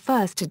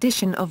 21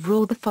 edition of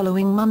Raw the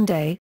following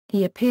Monday,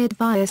 he appeared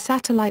via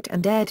satellite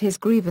and aired his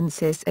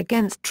grievances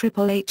against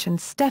Triple H and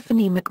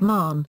Stephanie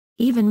McMahon,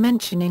 even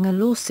mentioning a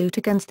lawsuit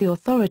against the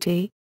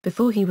Authority,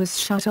 before he was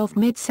shut off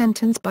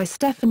mid-sentence by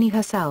Stephanie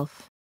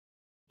herself.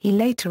 He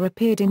later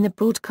appeared in the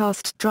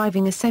broadcast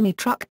driving a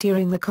semi-truck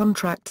during the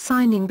contract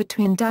signing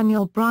between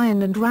Daniel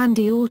Bryan and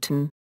Randy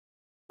Orton.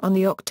 On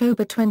the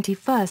October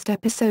 21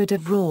 episode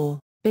of Raw,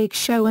 Big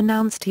Show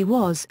announced he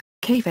was,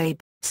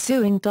 kayfabe,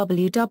 suing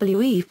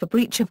WWE for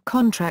breach of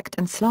contract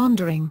and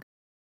slandering.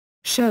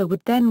 Show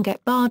would then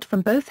get barred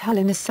from both Hell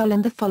in a Cell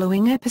and the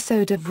following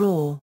episode of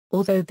Raw,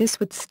 although this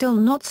would still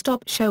not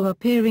stop Show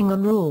appearing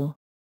on Raw.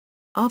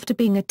 After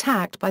being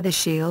attacked by the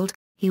Shield,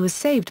 he was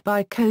saved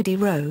by Cody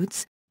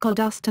Rhodes,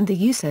 Goldust and the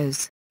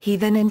Usos. He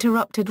then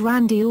interrupted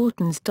Randy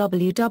Orton's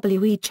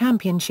WWE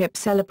Championship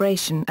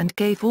celebration and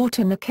gave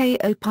Orton a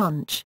KO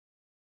punch.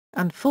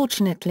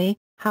 Unfortunately,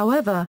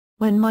 however,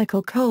 when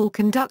Michael Cole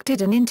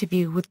conducted an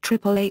interview with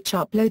Triple H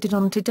uploaded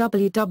onto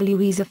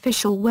WWE's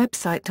official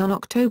website on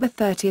October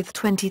 30,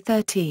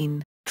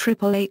 2013,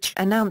 Triple H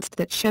announced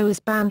that Show is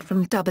banned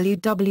from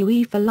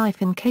WWE for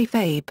life in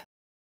kayfabe.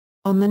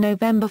 On the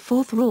November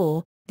 4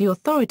 Raw, the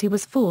Authority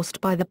was forced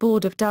by the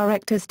board of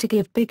directors to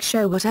give Big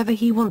Show whatever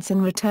he wants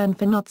in return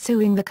for not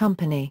suing the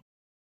company.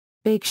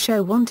 Big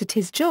Show wanted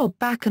his job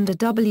back and a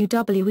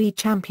WWE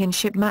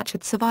Championship match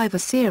at Survivor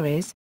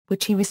Series,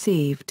 which he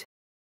received.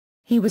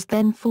 He was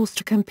then forced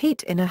to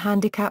compete in a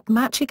handicap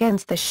match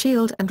against The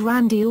Shield and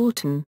Randy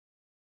Orton.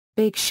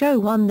 Big Show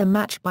won the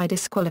match by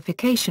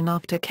disqualification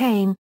after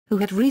Kane, who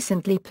had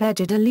recently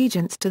pledged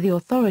allegiance to the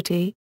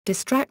Authority,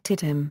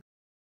 distracted him.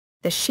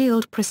 The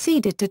Shield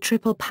proceeded to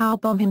triple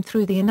powerbomb him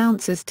through the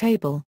announcer's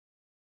table.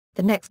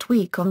 The next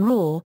week on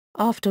Raw,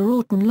 after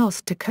Orton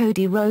lost to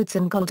Cody Rhodes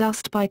and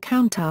Goldust by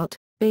countout,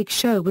 Big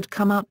Show would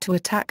come out to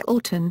attack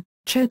Orton,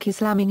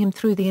 chokeslamming him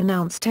through the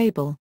announce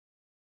table.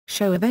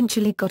 Show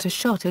eventually got a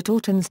shot at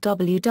Orton's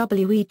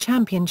WWE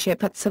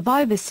Championship at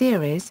Survivor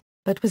Series,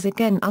 but was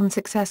again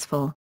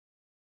unsuccessful.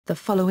 The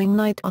following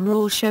night on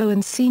Raw, Show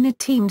and Cena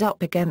teamed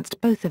up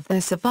against both of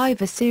their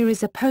Survivor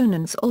Series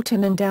opponents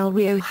Orton and Del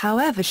Rio.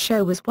 However,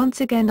 Show was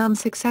once again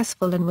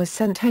unsuccessful and was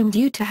sent home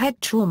due to head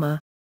trauma.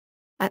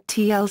 At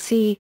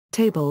TLC,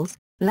 Tables,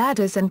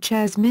 Ladders and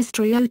Chairs,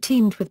 Mysterio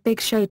teamed with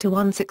Big Show to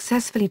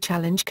unsuccessfully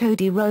challenge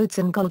Cody Rhodes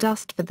and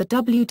Goldust for the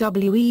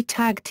WWE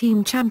Tag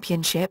Team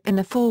Championship in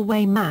a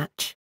four-way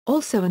match,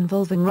 also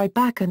involving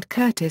Ryback and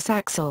Curtis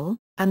Axel,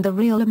 and the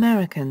Real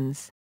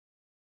Americans.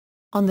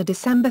 On the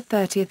December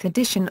 30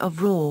 edition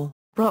of Raw,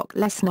 Brock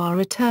Lesnar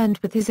returned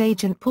with his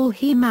agent Paul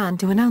Heyman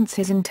to announce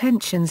his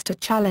intentions to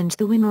challenge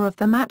the winner of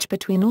the match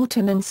between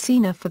Orton and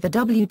Cena for the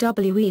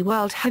WWE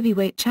World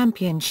Heavyweight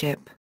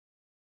Championship.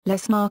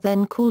 Lesnar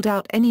then called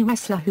out any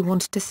wrestler who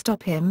wanted to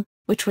stop him,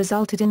 which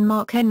resulted in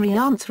Mark Henry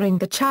answering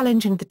the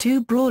challenge and the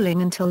two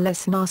brawling until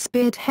Lesnar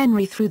speared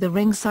Henry through the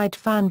ringside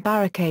fan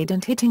barricade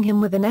and hitting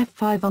him with an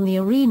F5 on the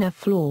arena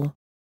floor.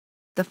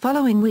 The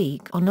following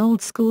week on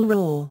Old School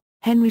Raw,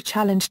 Henry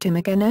challenged him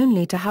again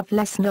only to have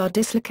Lesnar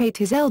dislocate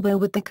his elbow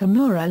with the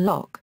Kimura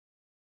lock.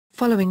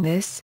 Following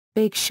this,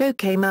 Big Show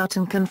came out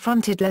and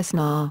confronted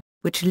Lesnar,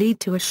 which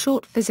led to a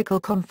short physical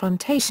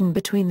confrontation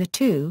between the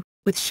two,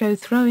 with Show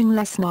throwing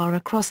Lesnar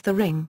across the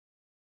ring.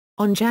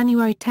 On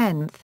January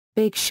 10,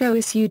 Big Show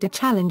issued a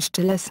challenge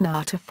to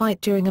Lesnar to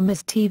fight during a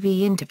Miz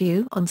TV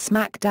interview on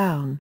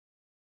SmackDown.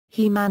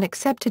 Heyman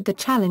accepted the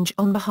challenge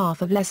on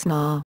behalf of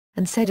Lesnar,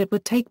 and said it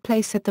would take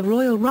place at the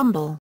Royal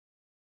Rumble.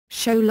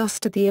 Show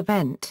lost at the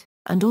event,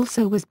 and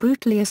also was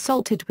brutally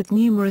assaulted with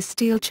numerous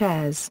steel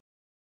chairs.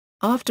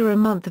 After a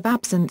month of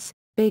absence,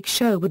 Big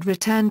Show would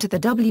return to the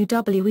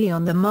WWE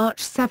on the March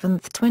 7,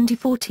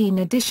 2014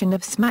 edition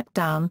of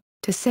SmackDown,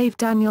 to save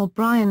Daniel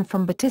Bryan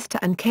from Batista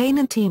and Kane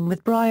and team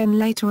with Bryan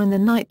later in the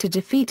night to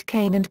defeat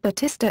Kane and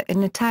Batista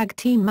in a tag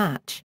team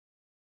match.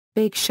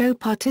 Big Show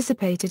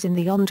participated in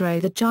the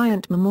Andre the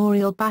Giant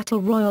Memorial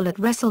Battle Royal at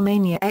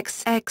WrestleMania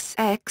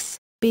XXX,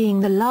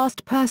 being the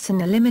last person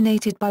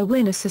eliminated by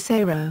winner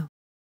Cesaro.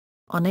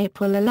 On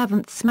April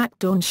 11,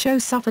 SmackDown Show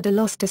suffered a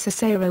loss to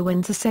Cesaro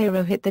when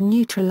Cesaro hit the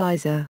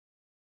neutralizer.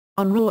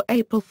 On Raw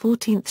April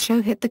 14,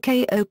 Show hit the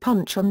KO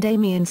punch on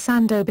Damien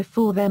Sandow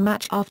before their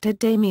match after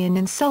Damien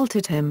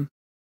insulted him.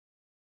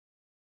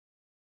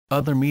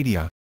 Other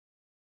media.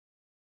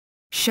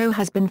 Show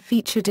has been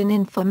featured in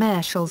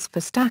infomercials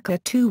for Stacker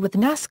 2 with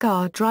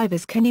NASCAR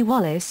drivers Kenny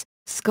Wallace,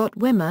 Scott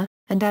Wimmer,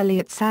 and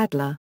Elliott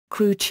Sadler,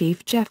 crew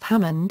chief Jeff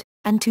Hammond,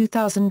 and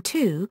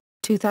 2002,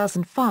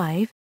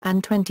 2005,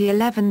 and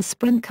 2011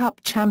 Sprint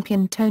Cup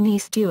champion Tony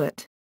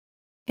Stewart.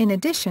 In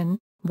addition,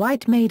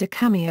 Wight made a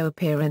cameo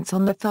appearance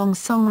on the Thong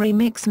Song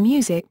remix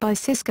music by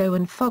Sisqo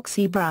and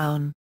Foxy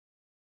Brown.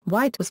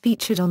 Wight was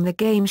featured on the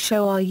game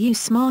show Are You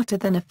Smarter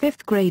Than a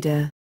Fifth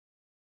Grader?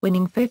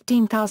 Winning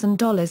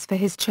 $15,000 for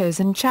his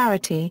chosen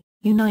charity,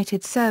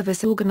 United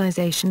Service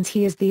Organizations.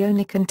 He is the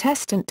only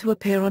contestant to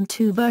appear on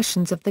two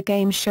versions of the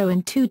game show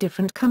in two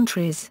different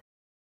countries.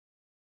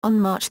 On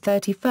March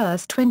 31,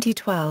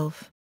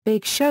 2012,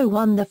 Big Show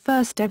won the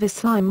first ever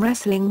Slime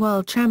Wrestling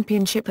World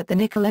Championship at the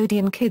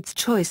Nickelodeon Kids'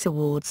 Choice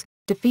Awards,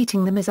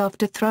 defeating The Miz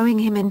after throwing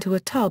him into a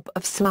tub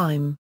of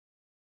slime.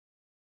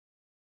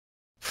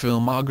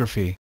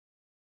 Filmography.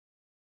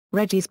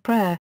 Reggie's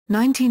Prayer,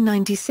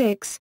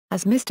 1996,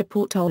 as Mr.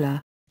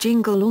 Portola,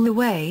 Jingle All the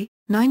Way,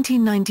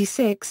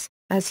 1996,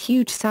 as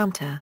Huge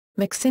Santa,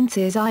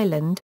 McCincy's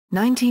Island,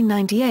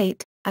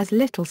 1998, as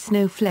Little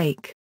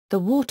Snowflake, The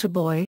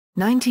Waterboy,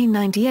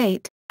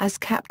 1998, as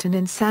Captain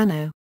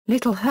Insano,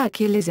 Little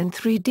Hercules in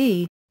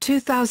 3D,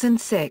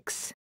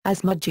 2006,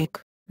 as Magic,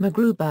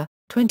 MacGruber,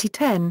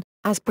 2010,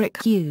 as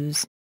Brick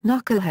Hughes,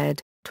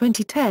 Knucklehead,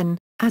 2010,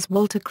 as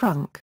Walter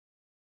Crunk.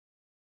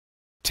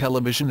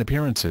 Television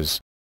appearances.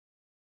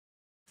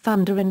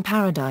 Thunder in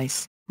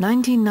Paradise,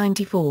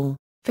 1994,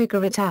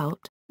 Figure It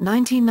Out,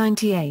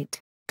 1998,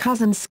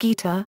 Cousin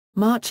Skeeter,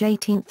 March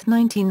 18,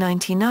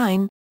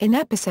 1999, in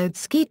episode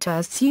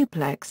Skeeter's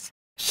Suplex,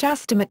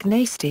 Shasta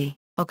McNasty,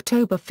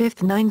 October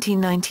 5,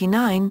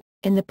 1999,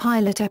 in the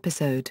pilot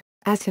episode,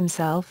 as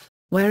himself,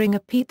 wearing a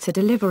pizza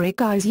delivery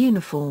guy's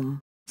uniform,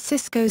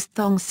 Sisqo's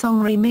Thong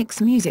Song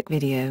remix music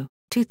video,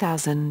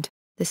 2000,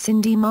 The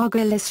Cindy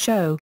Margolis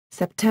Show,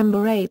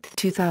 September 8,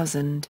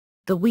 2000,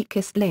 The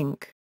Weakest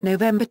Link,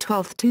 November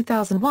 12,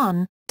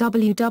 2001,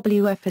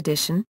 WWF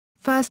edition,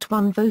 first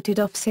one voted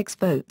off 6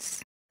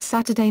 votes,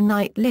 Saturday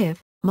Night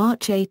Live,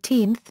 March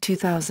 18,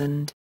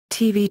 2000,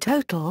 TV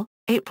Total,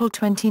 April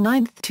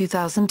 29,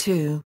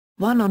 2002,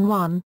 One on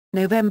One,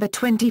 November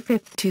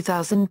 25,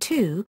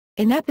 2002,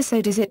 in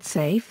episode Is It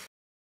Safe?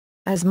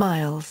 As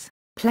Miles,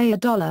 Play a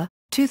Dollar,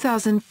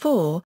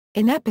 2004,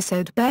 in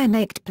episode Bare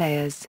Naked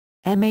Players,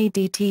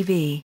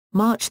 MAD-TV,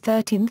 March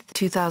 13,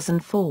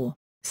 2004,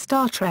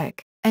 Star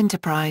Trek,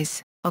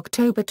 Enterprise,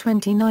 October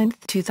 29,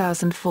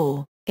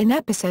 2004, in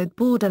episode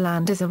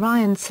Borderland as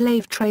Orion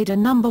Slave Trader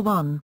No.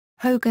 1,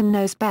 Hogan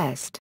Knows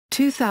Best,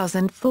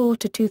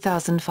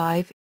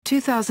 2004-2005,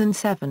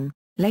 2007,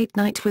 Late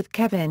Night with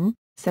Kevin,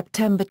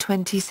 September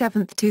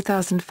 27,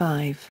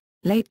 2005,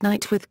 Late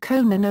Night with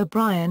Conan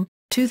O'Brien,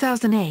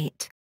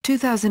 2008,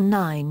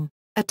 2009,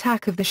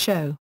 Attack of the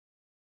Show.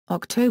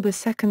 October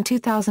 2,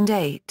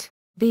 2008,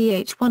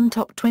 VH1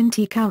 Top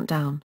 20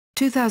 Countdown,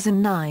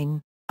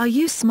 2009, Are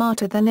You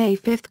Smarter Than a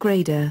Fifth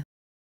Grader?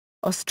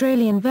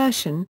 Australian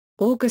version,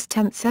 August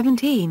 10,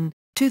 17,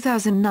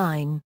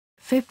 2009,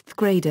 Fifth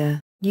Grader,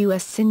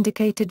 US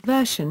syndicated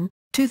version,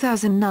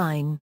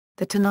 2009,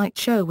 The Tonight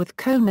Show with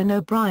Conan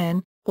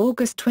O'Brien,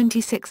 August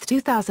 26,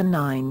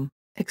 2009,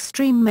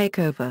 Extreme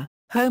Makeover,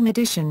 Home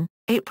Edition,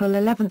 April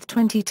 11,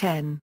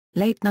 2010,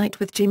 Late Night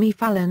with Jimmy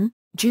Fallon,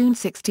 June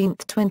 16,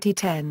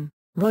 2010,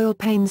 Royal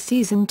Pains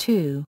Season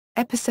 2,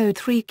 Episode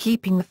 3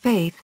 Keeping the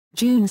Faith,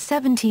 June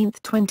 17,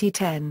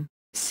 2010,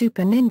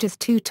 Super Ninjas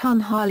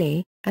 2-Ton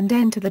Harley, and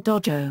Enter the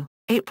Dojo,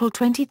 April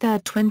 23,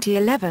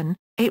 2011,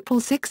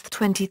 April 6,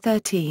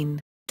 2013,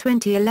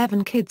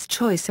 2011 Kids'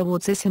 Choice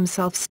Awards as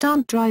himself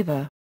stunt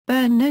driver,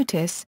 Burn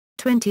Notice,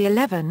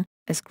 2011,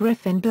 as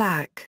Griffin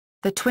Black,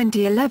 the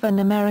 2011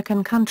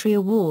 American Country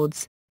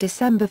Awards,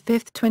 December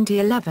 5,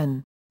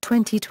 2011,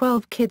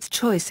 2012 Kids'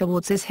 Choice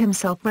Awards as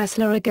himself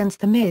wrestler against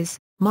The Miz,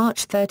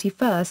 March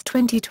 31,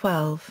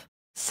 2012,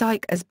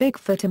 Psych as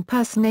Bigfoot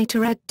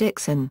impersonator Ed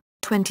Dixon,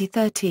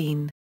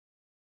 2013.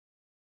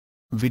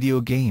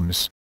 Video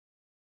games.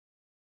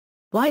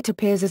 Wight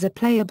appears as a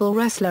playable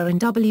wrestler in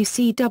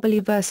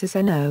WCW vs.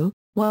 NO,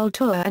 World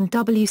Tour and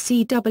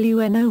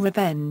WCW NO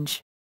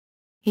Revenge.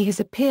 He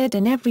has appeared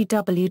in every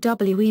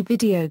WWE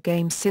video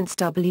game since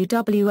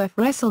WWF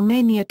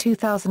WrestleMania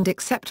 2000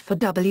 except for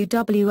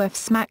WWF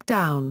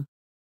SmackDown.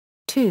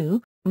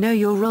 2. Know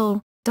Your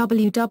Role,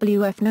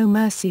 WWF No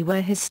Mercy,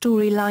 where his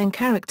storyline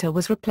character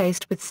was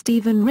replaced with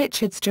Steven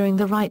Richards during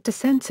the Right to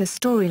Censor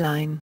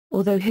storyline,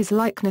 although his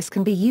likeness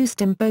can be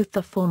used in both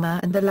the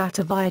former and the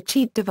latter via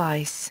cheat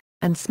device,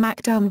 and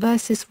SmackDown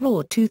vs.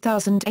 Raw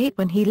 2008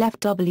 when he left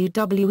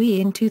WWE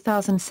in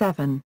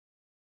 2007.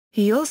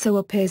 He also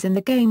appears in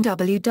the game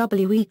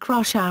WWE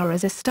Crush Hour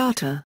as a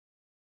starter.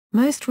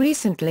 Most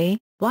recently,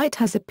 Wight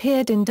has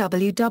appeared in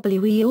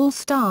WWE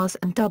All-Stars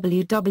and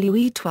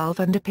WWE 12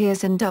 and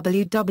appears in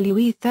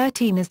WWE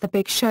 13 as The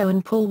Big Show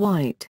and Paul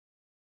Wight.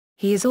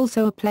 He is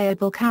also a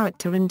playable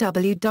character in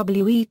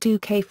WWE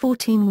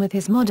 2K14 with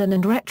his modern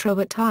and retro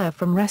attire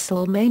from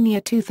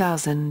WrestleMania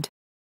 2000.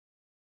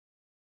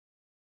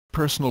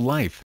 Personal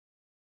life.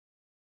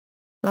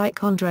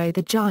 Like Andre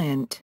the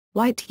Giant,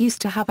 Wight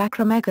used to have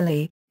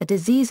acromegaly, a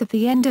disease of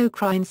the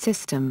endocrine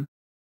system.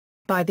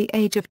 By the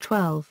age of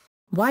 12,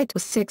 White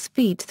was 6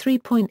 feet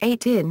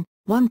 3.8 in,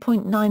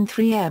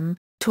 1.93 m,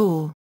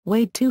 tall,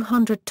 weighed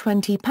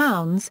 220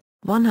 pounds,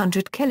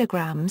 100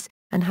 kilograms,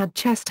 and had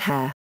chest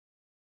hair.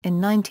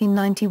 In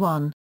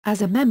 1991,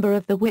 as a member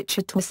of the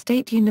Wichita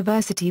State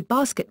University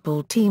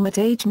basketball team at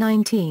age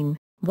 19,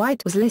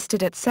 White was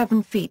listed at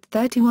 7 feet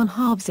 31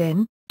 halves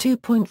in,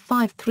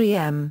 2.53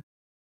 m.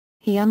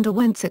 He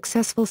underwent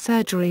successful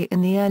surgery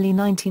in the early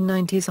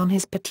 1990s on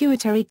his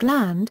pituitary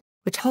gland,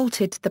 which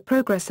halted the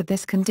progress of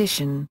this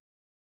condition.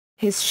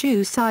 His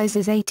shoe size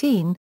is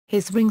 18,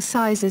 his ring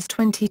size is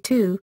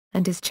 22,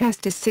 and his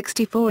chest is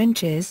 64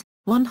 inches,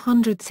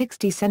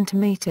 160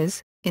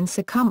 centimeters, in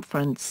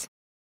circumference.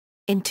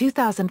 In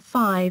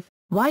 2005,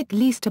 White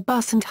leased a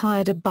bus and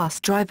hired a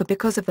bus driver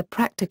because of the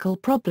practical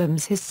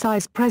problems his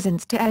size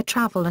presents to air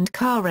travel and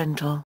car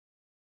rental.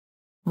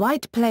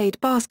 White played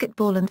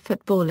basketball and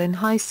football in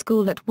high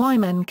school at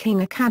Wyman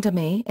King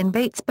Academy in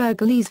Batesburg,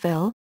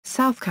 Leesville,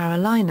 South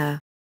Carolina.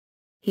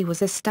 He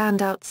was a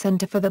standout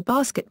center for the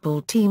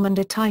basketball team and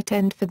a tight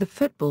end for the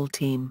football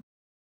team.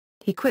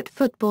 He quit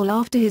football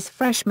after his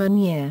freshman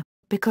year,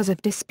 because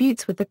of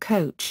disputes with the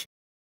coach.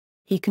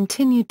 He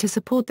continued to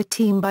support the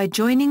team by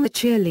joining the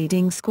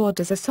cheerleading squad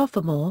as a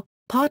sophomore,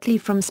 partly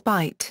from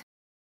spite.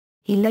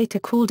 He later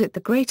called it the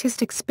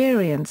greatest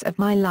experience of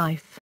my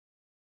life.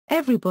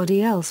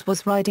 Everybody else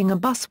was riding a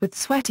bus with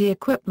sweaty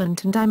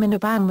equipment and I'm in a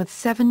van with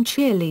 7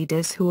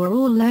 cheerleaders who are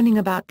all learning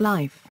about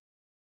life.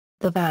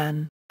 The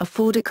van, a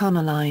Ford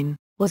Econoline,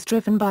 was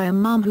driven by a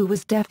mom who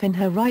was deaf in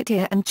her right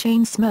ear and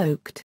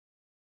chain-smoked.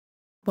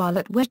 While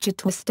at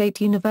Wichita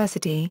State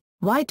University,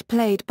 White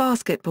played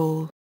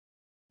basketball.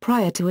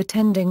 Prior to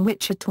attending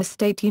Wichita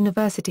State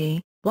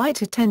University,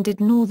 White attended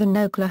Northern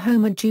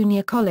Oklahoma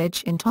Junior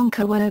College in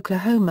Tonkawa,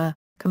 Oklahoma,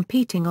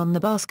 competing on the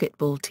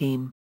basketball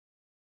team.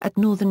 At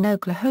Northern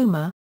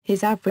Oklahoma,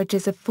 his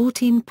averages of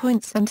 14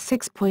 points and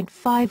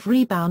 6.5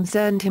 rebounds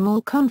earned him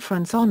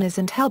all-conference honors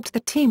and helped the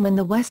team win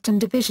the Western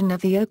Division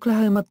of the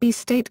Oklahoma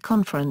B-State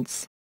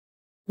Conference.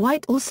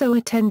 White also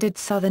attended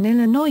Southern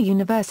Illinois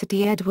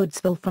University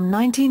Edwardsville from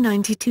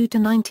 1992 to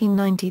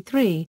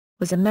 1993,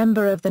 was a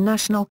member of the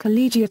National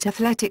Collegiate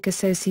Athletic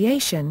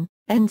Association,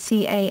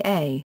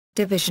 NCAA,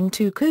 Division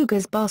II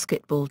Cougars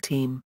basketball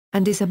team,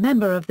 and is a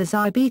member of the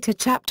Xi Beta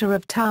chapter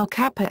of Tau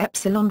Kappa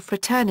Epsilon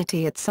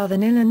fraternity at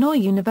Southern Illinois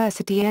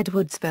University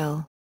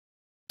Edwardsville.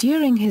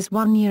 During his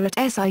 1 year at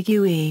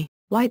SIUE,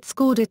 White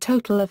scored a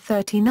total of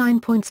 39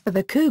 points for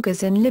the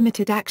Cougars in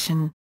limited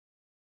action.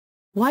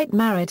 White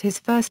married his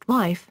first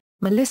wife,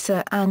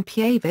 Melissa Ann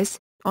Pievis,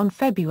 on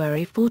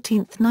February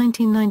 14,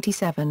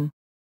 1997.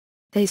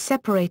 They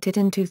separated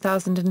in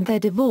 2000 and their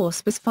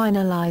divorce was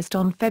finalized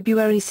on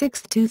February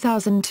 6,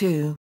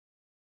 2002.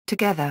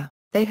 Together,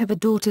 they have a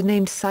daughter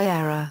named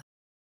Sierra.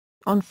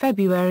 On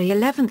February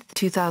 11,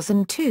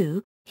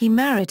 2002, he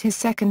married his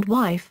second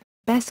wife,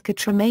 Beska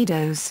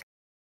Tremados.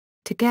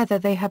 Together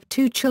they have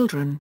 2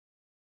 children.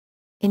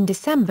 In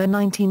December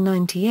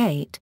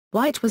 1998,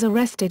 White was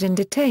arrested and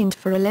detained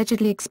for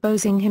allegedly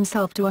exposing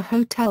himself to a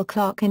hotel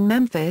clerk in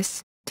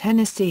Memphis,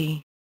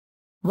 Tennessee.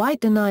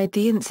 White denied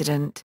the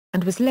incident,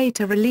 and was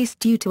later released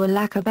due to a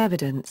lack of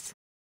evidence.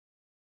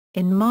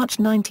 In March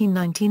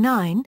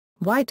 1999,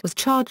 White was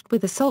charged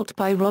with assault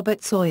by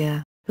Robert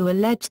Sawyer, who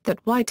alleged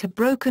that White had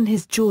broken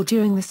his jaw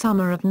during the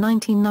summer of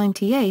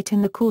 1998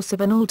 in the course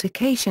of an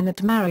altercation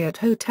at Marriott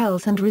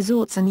Hotels and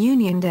Resorts in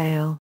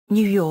Uniondale,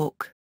 New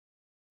York.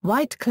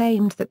 White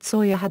claimed that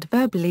Sawyer had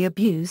verbally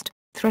abused,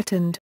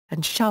 threatened,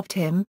 and shoved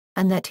him,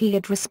 and that he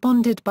had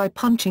responded by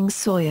punching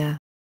Sawyer.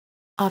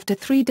 After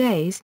 3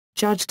 days,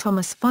 Judge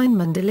Thomas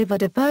Feynman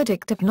delivered a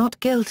verdict of not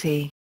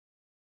guilty.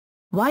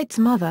 White's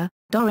mother,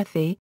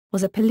 Dorothy,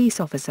 was a police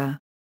officer.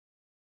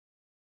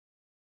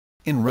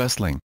 In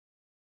wrestling.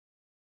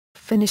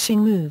 Finishing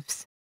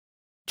moves: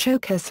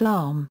 choker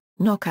slam,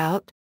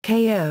 knockout,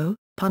 KO,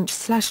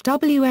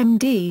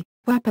 punch/WMD,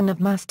 weapon of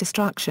mass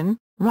destruction,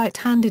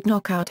 right-handed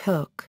knockout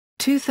hook,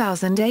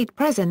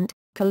 2008-present,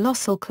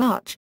 colossal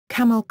clutch,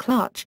 camel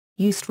clutch,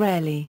 used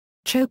rarely,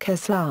 choker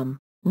slam,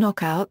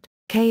 knockout,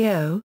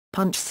 KO,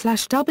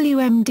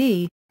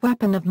 punch/WMD,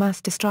 weapon of mass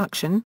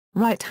destruction,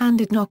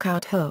 right-handed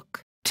knockout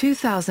hook,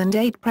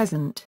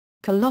 2008-present,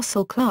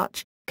 colossal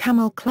clutch,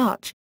 camel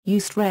clutch,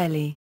 used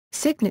rarely,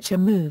 signature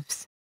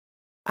moves: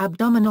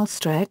 abdominal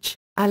stretch,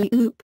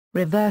 alley-oop,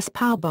 reverse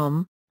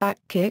powerbomb, back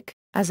kick,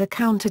 as a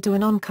counter to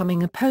an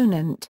oncoming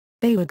opponent,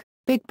 big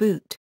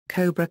boot,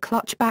 cobra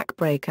clutch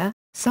backbreaker,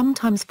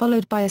 sometimes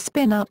followed by a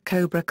spin-out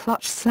cobra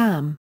clutch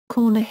slam,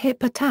 corner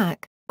hip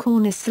attack,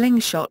 corner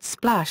slingshot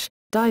splash,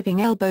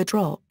 diving elbow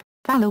drop,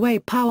 fall-away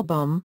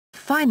powerbomb,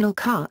 final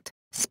cut,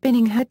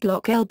 spinning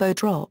headlock elbow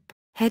drop,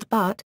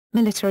 headbutt,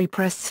 military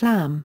press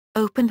slam,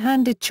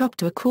 open-handed chop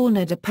to a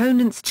cornered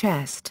opponent's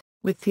chest,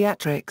 with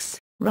theatrics,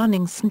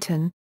 running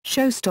senton,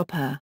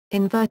 showstopper,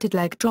 inverted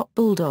leg drop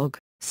bulldog,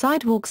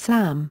 sidewalk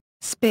slam,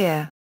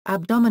 spear,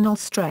 abdominal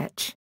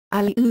stretch,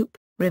 alley-oop,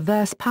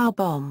 reverse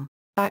powerbomb,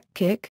 back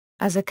kick,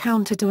 as a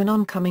counter to an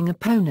oncoming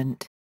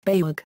opponent,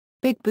 big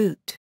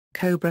boot.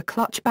 Cobra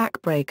Clutch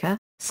Backbreaker,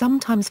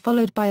 sometimes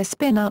followed by a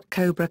spin-out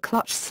Cobra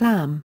Clutch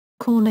Slam,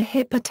 Corner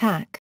Hip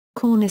Attack,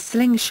 Corner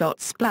Slingshot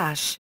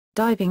Splash,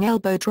 Diving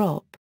Elbow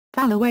Drop,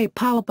 Fallaway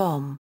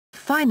Powerbomb,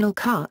 Final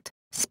Cut,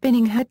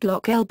 Spinning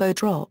Headlock Elbow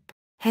Drop,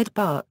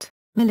 Headbutt,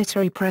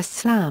 Military Press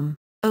Slam,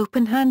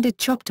 Open-handed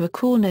chop to a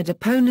cornered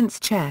opponent's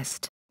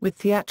chest, with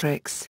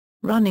theatrics,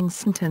 Running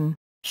Senton,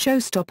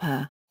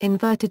 Showstopper,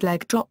 Inverted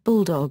Leg Drop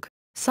Bulldog,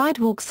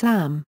 Sidewalk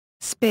Slam,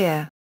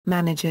 Spear,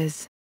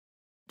 Managers.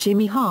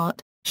 Jimmy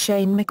Hart,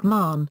 Shane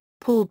McMahon,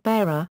 Paul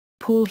Bearer,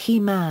 Paul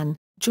He-Man,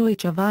 Joy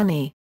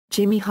Giovanni,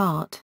 Jimmy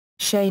Hart,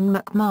 Shane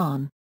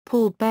McMahon,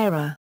 Paul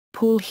Bearer,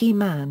 Paul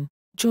He-Man,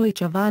 Joy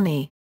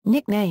Giovanni.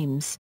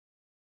 Nicknames: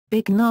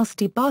 Big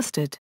Nasty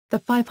Bastard, the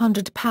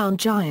 500-pound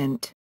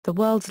Giant, the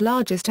world's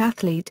largest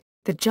athlete,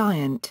 The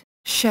Giant,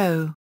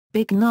 Show,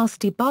 Big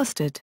Nasty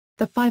Bastard,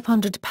 the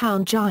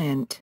 500-pound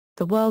Giant,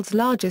 the world's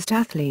largest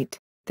athlete,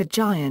 The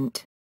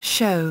Giant,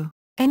 Show.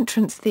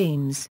 Entrance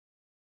themes: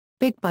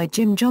 Big by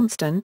Jim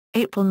Johnston,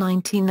 April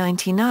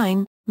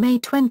 1999, May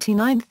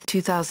 29,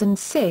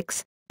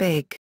 2006,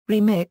 Big,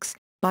 remix,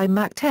 by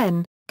Mac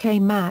 10,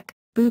 K-Mac,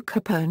 Boo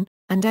Capone,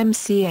 and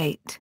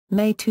MC8,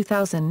 May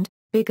 2000,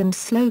 Big and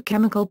Slow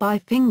Chemical by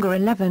Finger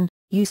 11,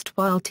 used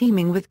while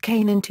teaming with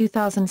Kane in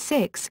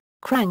 2006,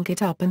 Crank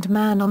It Up and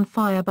Man on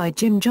Fire by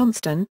Jim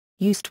Johnston,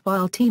 used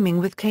while teaming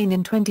with Kane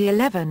in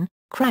 2011,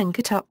 Crank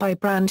It Up by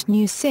Brand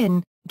New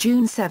Sin,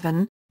 June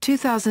 7,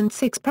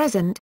 2006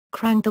 present,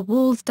 Crank the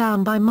Walls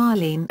Down by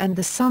Marlene and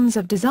the Sons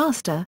of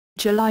Disaster,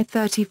 July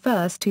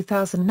 31,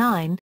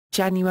 2009,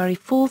 January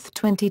 4,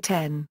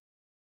 2010.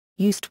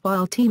 Used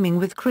while teaming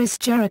with Chris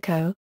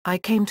Jericho, I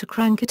Came to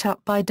Crank It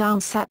Up by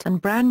Downsat and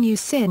Brand New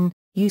Sin,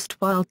 used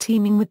while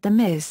teaming with The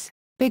Miz,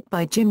 Big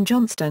by Jim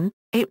Johnston,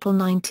 April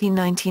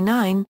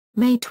 1999,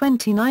 May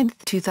 29,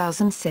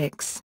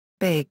 2006,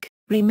 Big,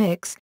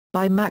 remix,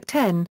 by Mac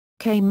 10,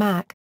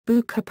 K-Mac,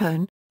 Boo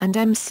Capone, and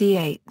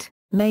MC8,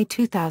 May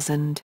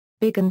 2000,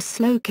 Big and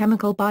Slow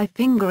Chemical by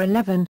Finger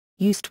 11,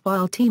 used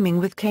while teaming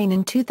with Kane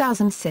in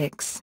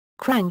 2006,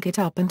 Crank It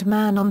Up and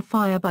Man on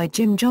Fire by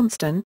Jim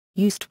Johnston,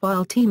 used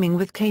while teaming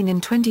with Kane in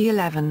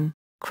 2011,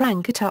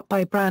 Crank It Up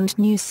by Brand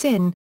New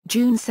Sin,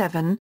 June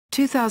 7,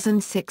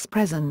 2006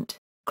 present,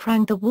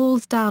 Crank the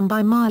Walls Down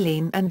by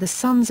Marlene and the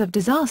Sons of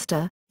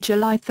Disaster,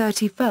 July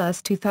 31,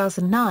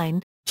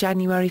 2009,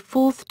 January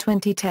 4,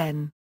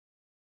 2010.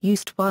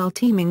 Used while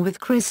teaming with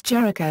Chris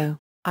Jericho,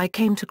 I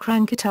Came to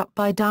Crank It Up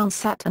by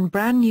Downsat and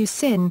Brand New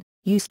Sin,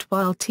 used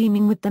while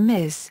teaming with The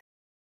Miz.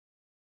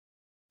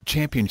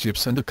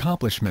 Championships and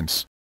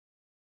accomplishments.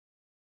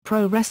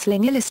 Pro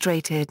Wrestling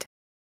Illustrated.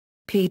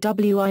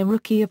 PWI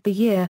Rookie of the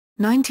Year,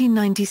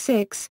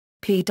 1996,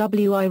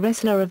 PWI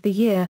Wrestler of the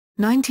Year,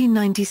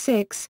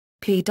 1996,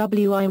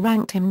 PWI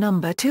ranked him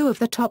number 2 of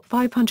the top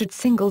 500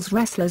 singles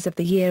wrestlers of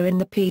the year in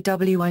the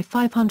PWI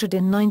 500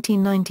 in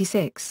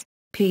 1996,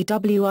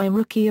 PWI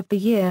Rookie of the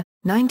Year,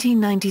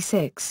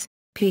 1996,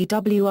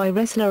 PWI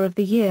Wrestler of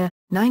the Year,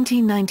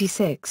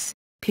 1996,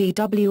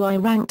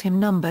 PWI ranked him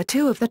number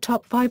 2 of the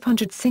top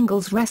 500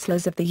 singles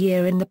wrestlers of the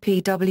year in the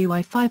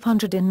PWI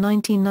 500 in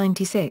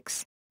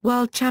 1996,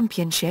 World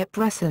Championship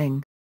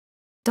Wrestling.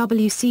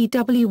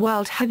 WCW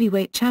World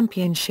Heavyweight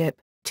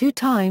Championship, 2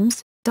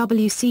 times,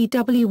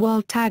 WCW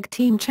World Tag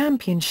Team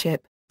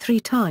Championship, 3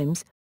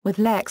 times, with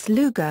Lex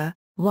Luger,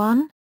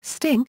 1,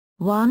 Sting,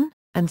 1,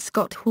 and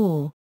Scott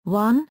Hall,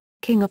 1,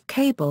 King of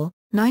Cable,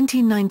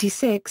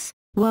 1996,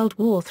 World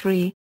War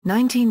III,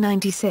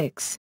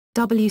 1996,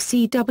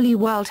 WCW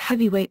World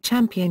Heavyweight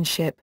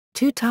Championship,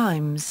 2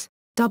 times,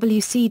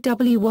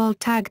 WCW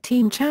World Tag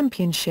Team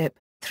Championship,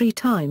 3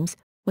 times,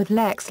 with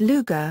Lex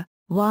Luger,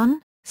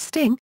 1,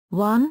 Sting,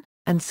 1,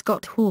 and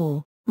Scott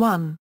Hall,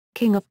 1,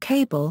 King of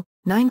Cable,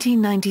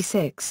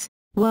 1996,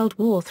 World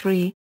War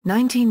III,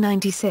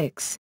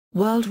 1996,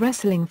 World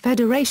Wrestling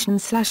Federation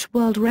 /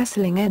 World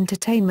Wrestling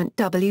Entertainment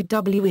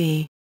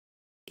WWE.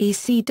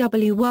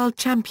 ECW World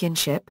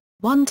Championship,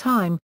 1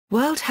 time,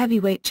 World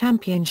Heavyweight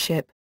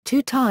Championship,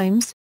 2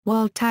 times,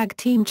 World Tag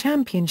Team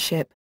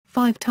Championship,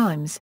 5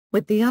 times,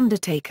 with The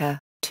Undertaker,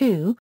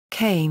 2,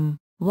 Kane,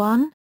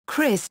 1,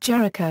 Chris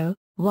Jericho,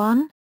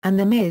 1, and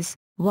The Miz,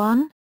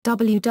 1,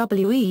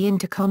 WWE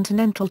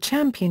Intercontinental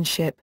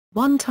Championship,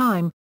 1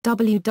 time,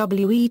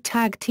 WWE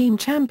Tag Team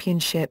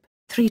Championship,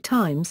 3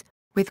 times,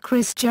 with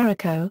Chris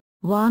Jericho,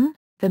 1,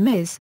 The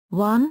Miz,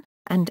 1,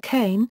 and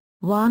Kane,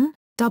 1,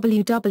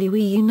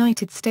 WWE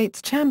United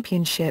States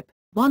Championship,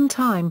 1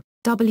 time,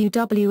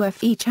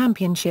 WWF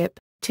Championship,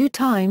 2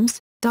 times,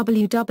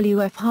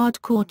 WWF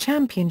Hardcore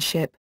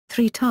Championship,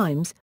 3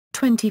 times,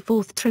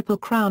 24th Triple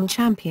Crown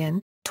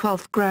Champion,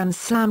 12th Grand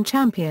Slam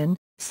Champion,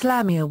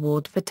 Slammy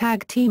Award for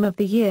Tag Team of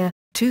the Year,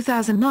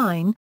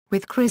 2009,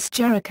 with Chris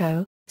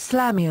Jericho,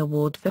 Slammy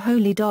Award for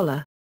Holy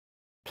Dollar.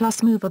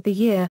 Plus Move of the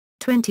Year,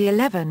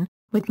 2011,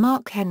 with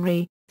Mark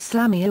Henry,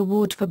 Slammy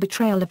Award for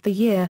Betrayal of the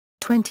Year,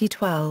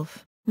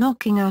 2012,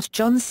 knocking out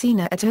John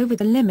Cena at Over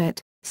the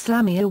Limit,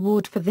 Slammy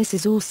Award for This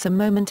Is Awesome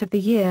Moment of the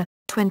Year,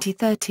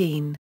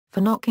 2013, for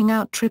knocking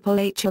out Triple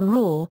H on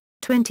Raw,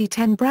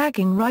 2010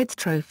 Bragging Rights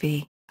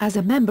Trophy, as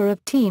a member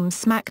of Team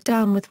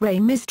SmackDown with Rey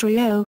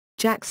Mysterio,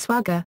 Jack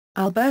Swagger,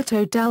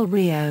 Alberto Del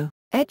Rio,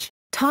 Edge,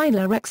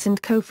 Tyler Reks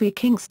and Kofi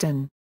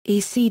Kingston.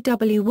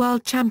 ECW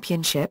World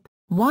Championship,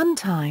 1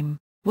 time.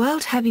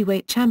 World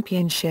Heavyweight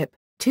Championship,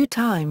 2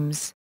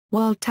 times.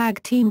 World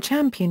Tag Team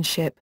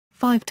Championship,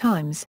 5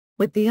 times,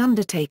 with The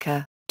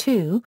Undertaker,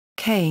 2,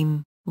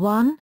 Kane,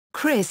 1,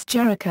 Chris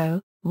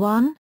Jericho,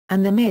 1,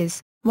 and The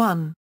Miz,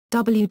 1.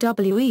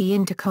 WWE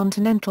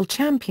Intercontinental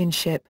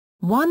Championship,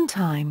 1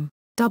 time.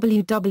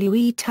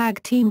 WWE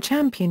Tag Team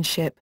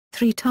Championship,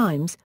 3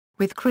 times,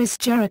 with Chris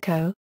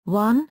Jericho,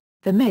 1,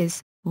 The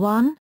Miz,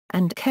 1,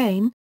 and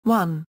Kane,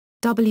 1.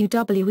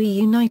 WWE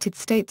United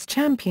States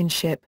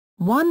Championship,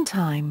 1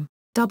 time.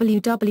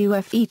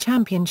 WWF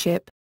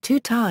Championship, 2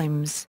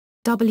 times.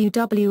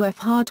 WWF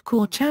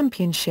Hardcore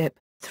Championship,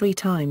 3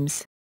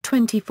 times.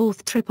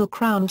 24th Triple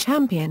Crown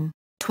Champion,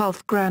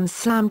 12th Grand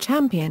Slam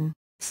Champion,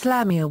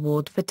 Slammy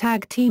Award for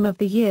Tag Team of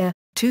the Year,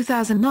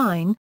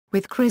 2009,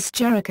 with Chris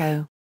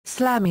Jericho,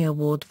 Slammy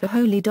Award for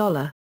Holy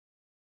Dollar.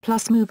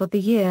 Plus Move of the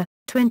Year,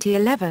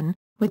 2011,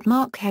 with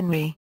Mark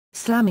Henry,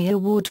 Slammy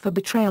Award for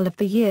Betrayal of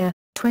the Year,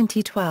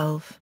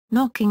 2012,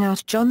 knocking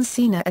out John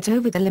Cena at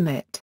Over the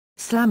Limit,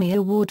 Slammy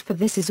Award for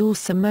This Is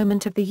Awesome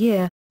Moment of the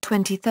Year,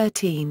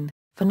 2013,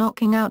 for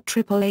knocking out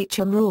Triple H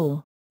on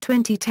Raw,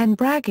 2010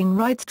 Bragging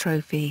Rights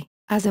Trophy,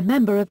 as a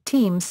member of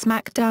Team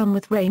SmackDown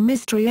with Rey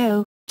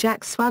Mysterio,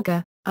 Jack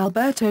Swagger,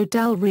 Alberto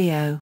Del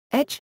Rio,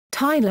 Edge,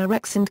 Tyler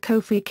Reks and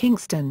Kofi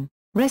Kingston.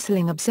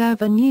 Wrestling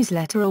Observer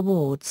Newsletter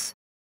Awards.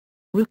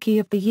 Rookie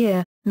of the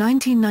Year,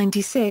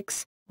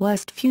 1996,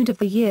 Worst Feud of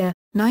the Year,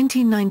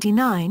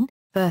 1999,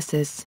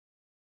 vs.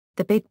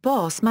 The Big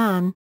Boss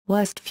Man,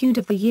 Worst Feud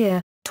of the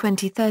Year,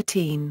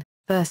 2013,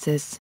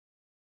 vs.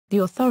 The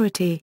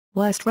Authority,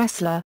 Worst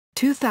Wrestler,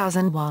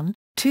 2001,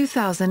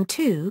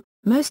 2002,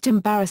 Most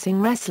Embarrassing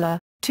Wrestler,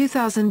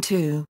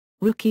 2002,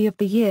 Rookie of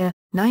the Year,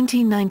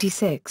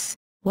 1996,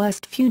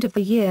 Worst Feud of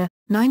the Year,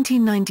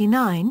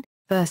 1999,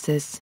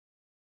 vs.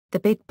 The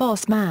Big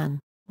Boss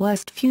Man,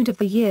 Worst Feud of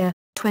the Year,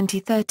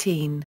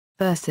 2013,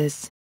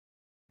 vs.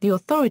 The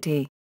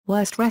Authority,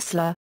 Worst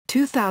Wrestler,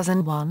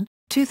 2001,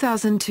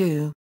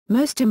 2002,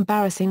 Most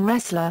Embarrassing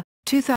Wrestler, 2000.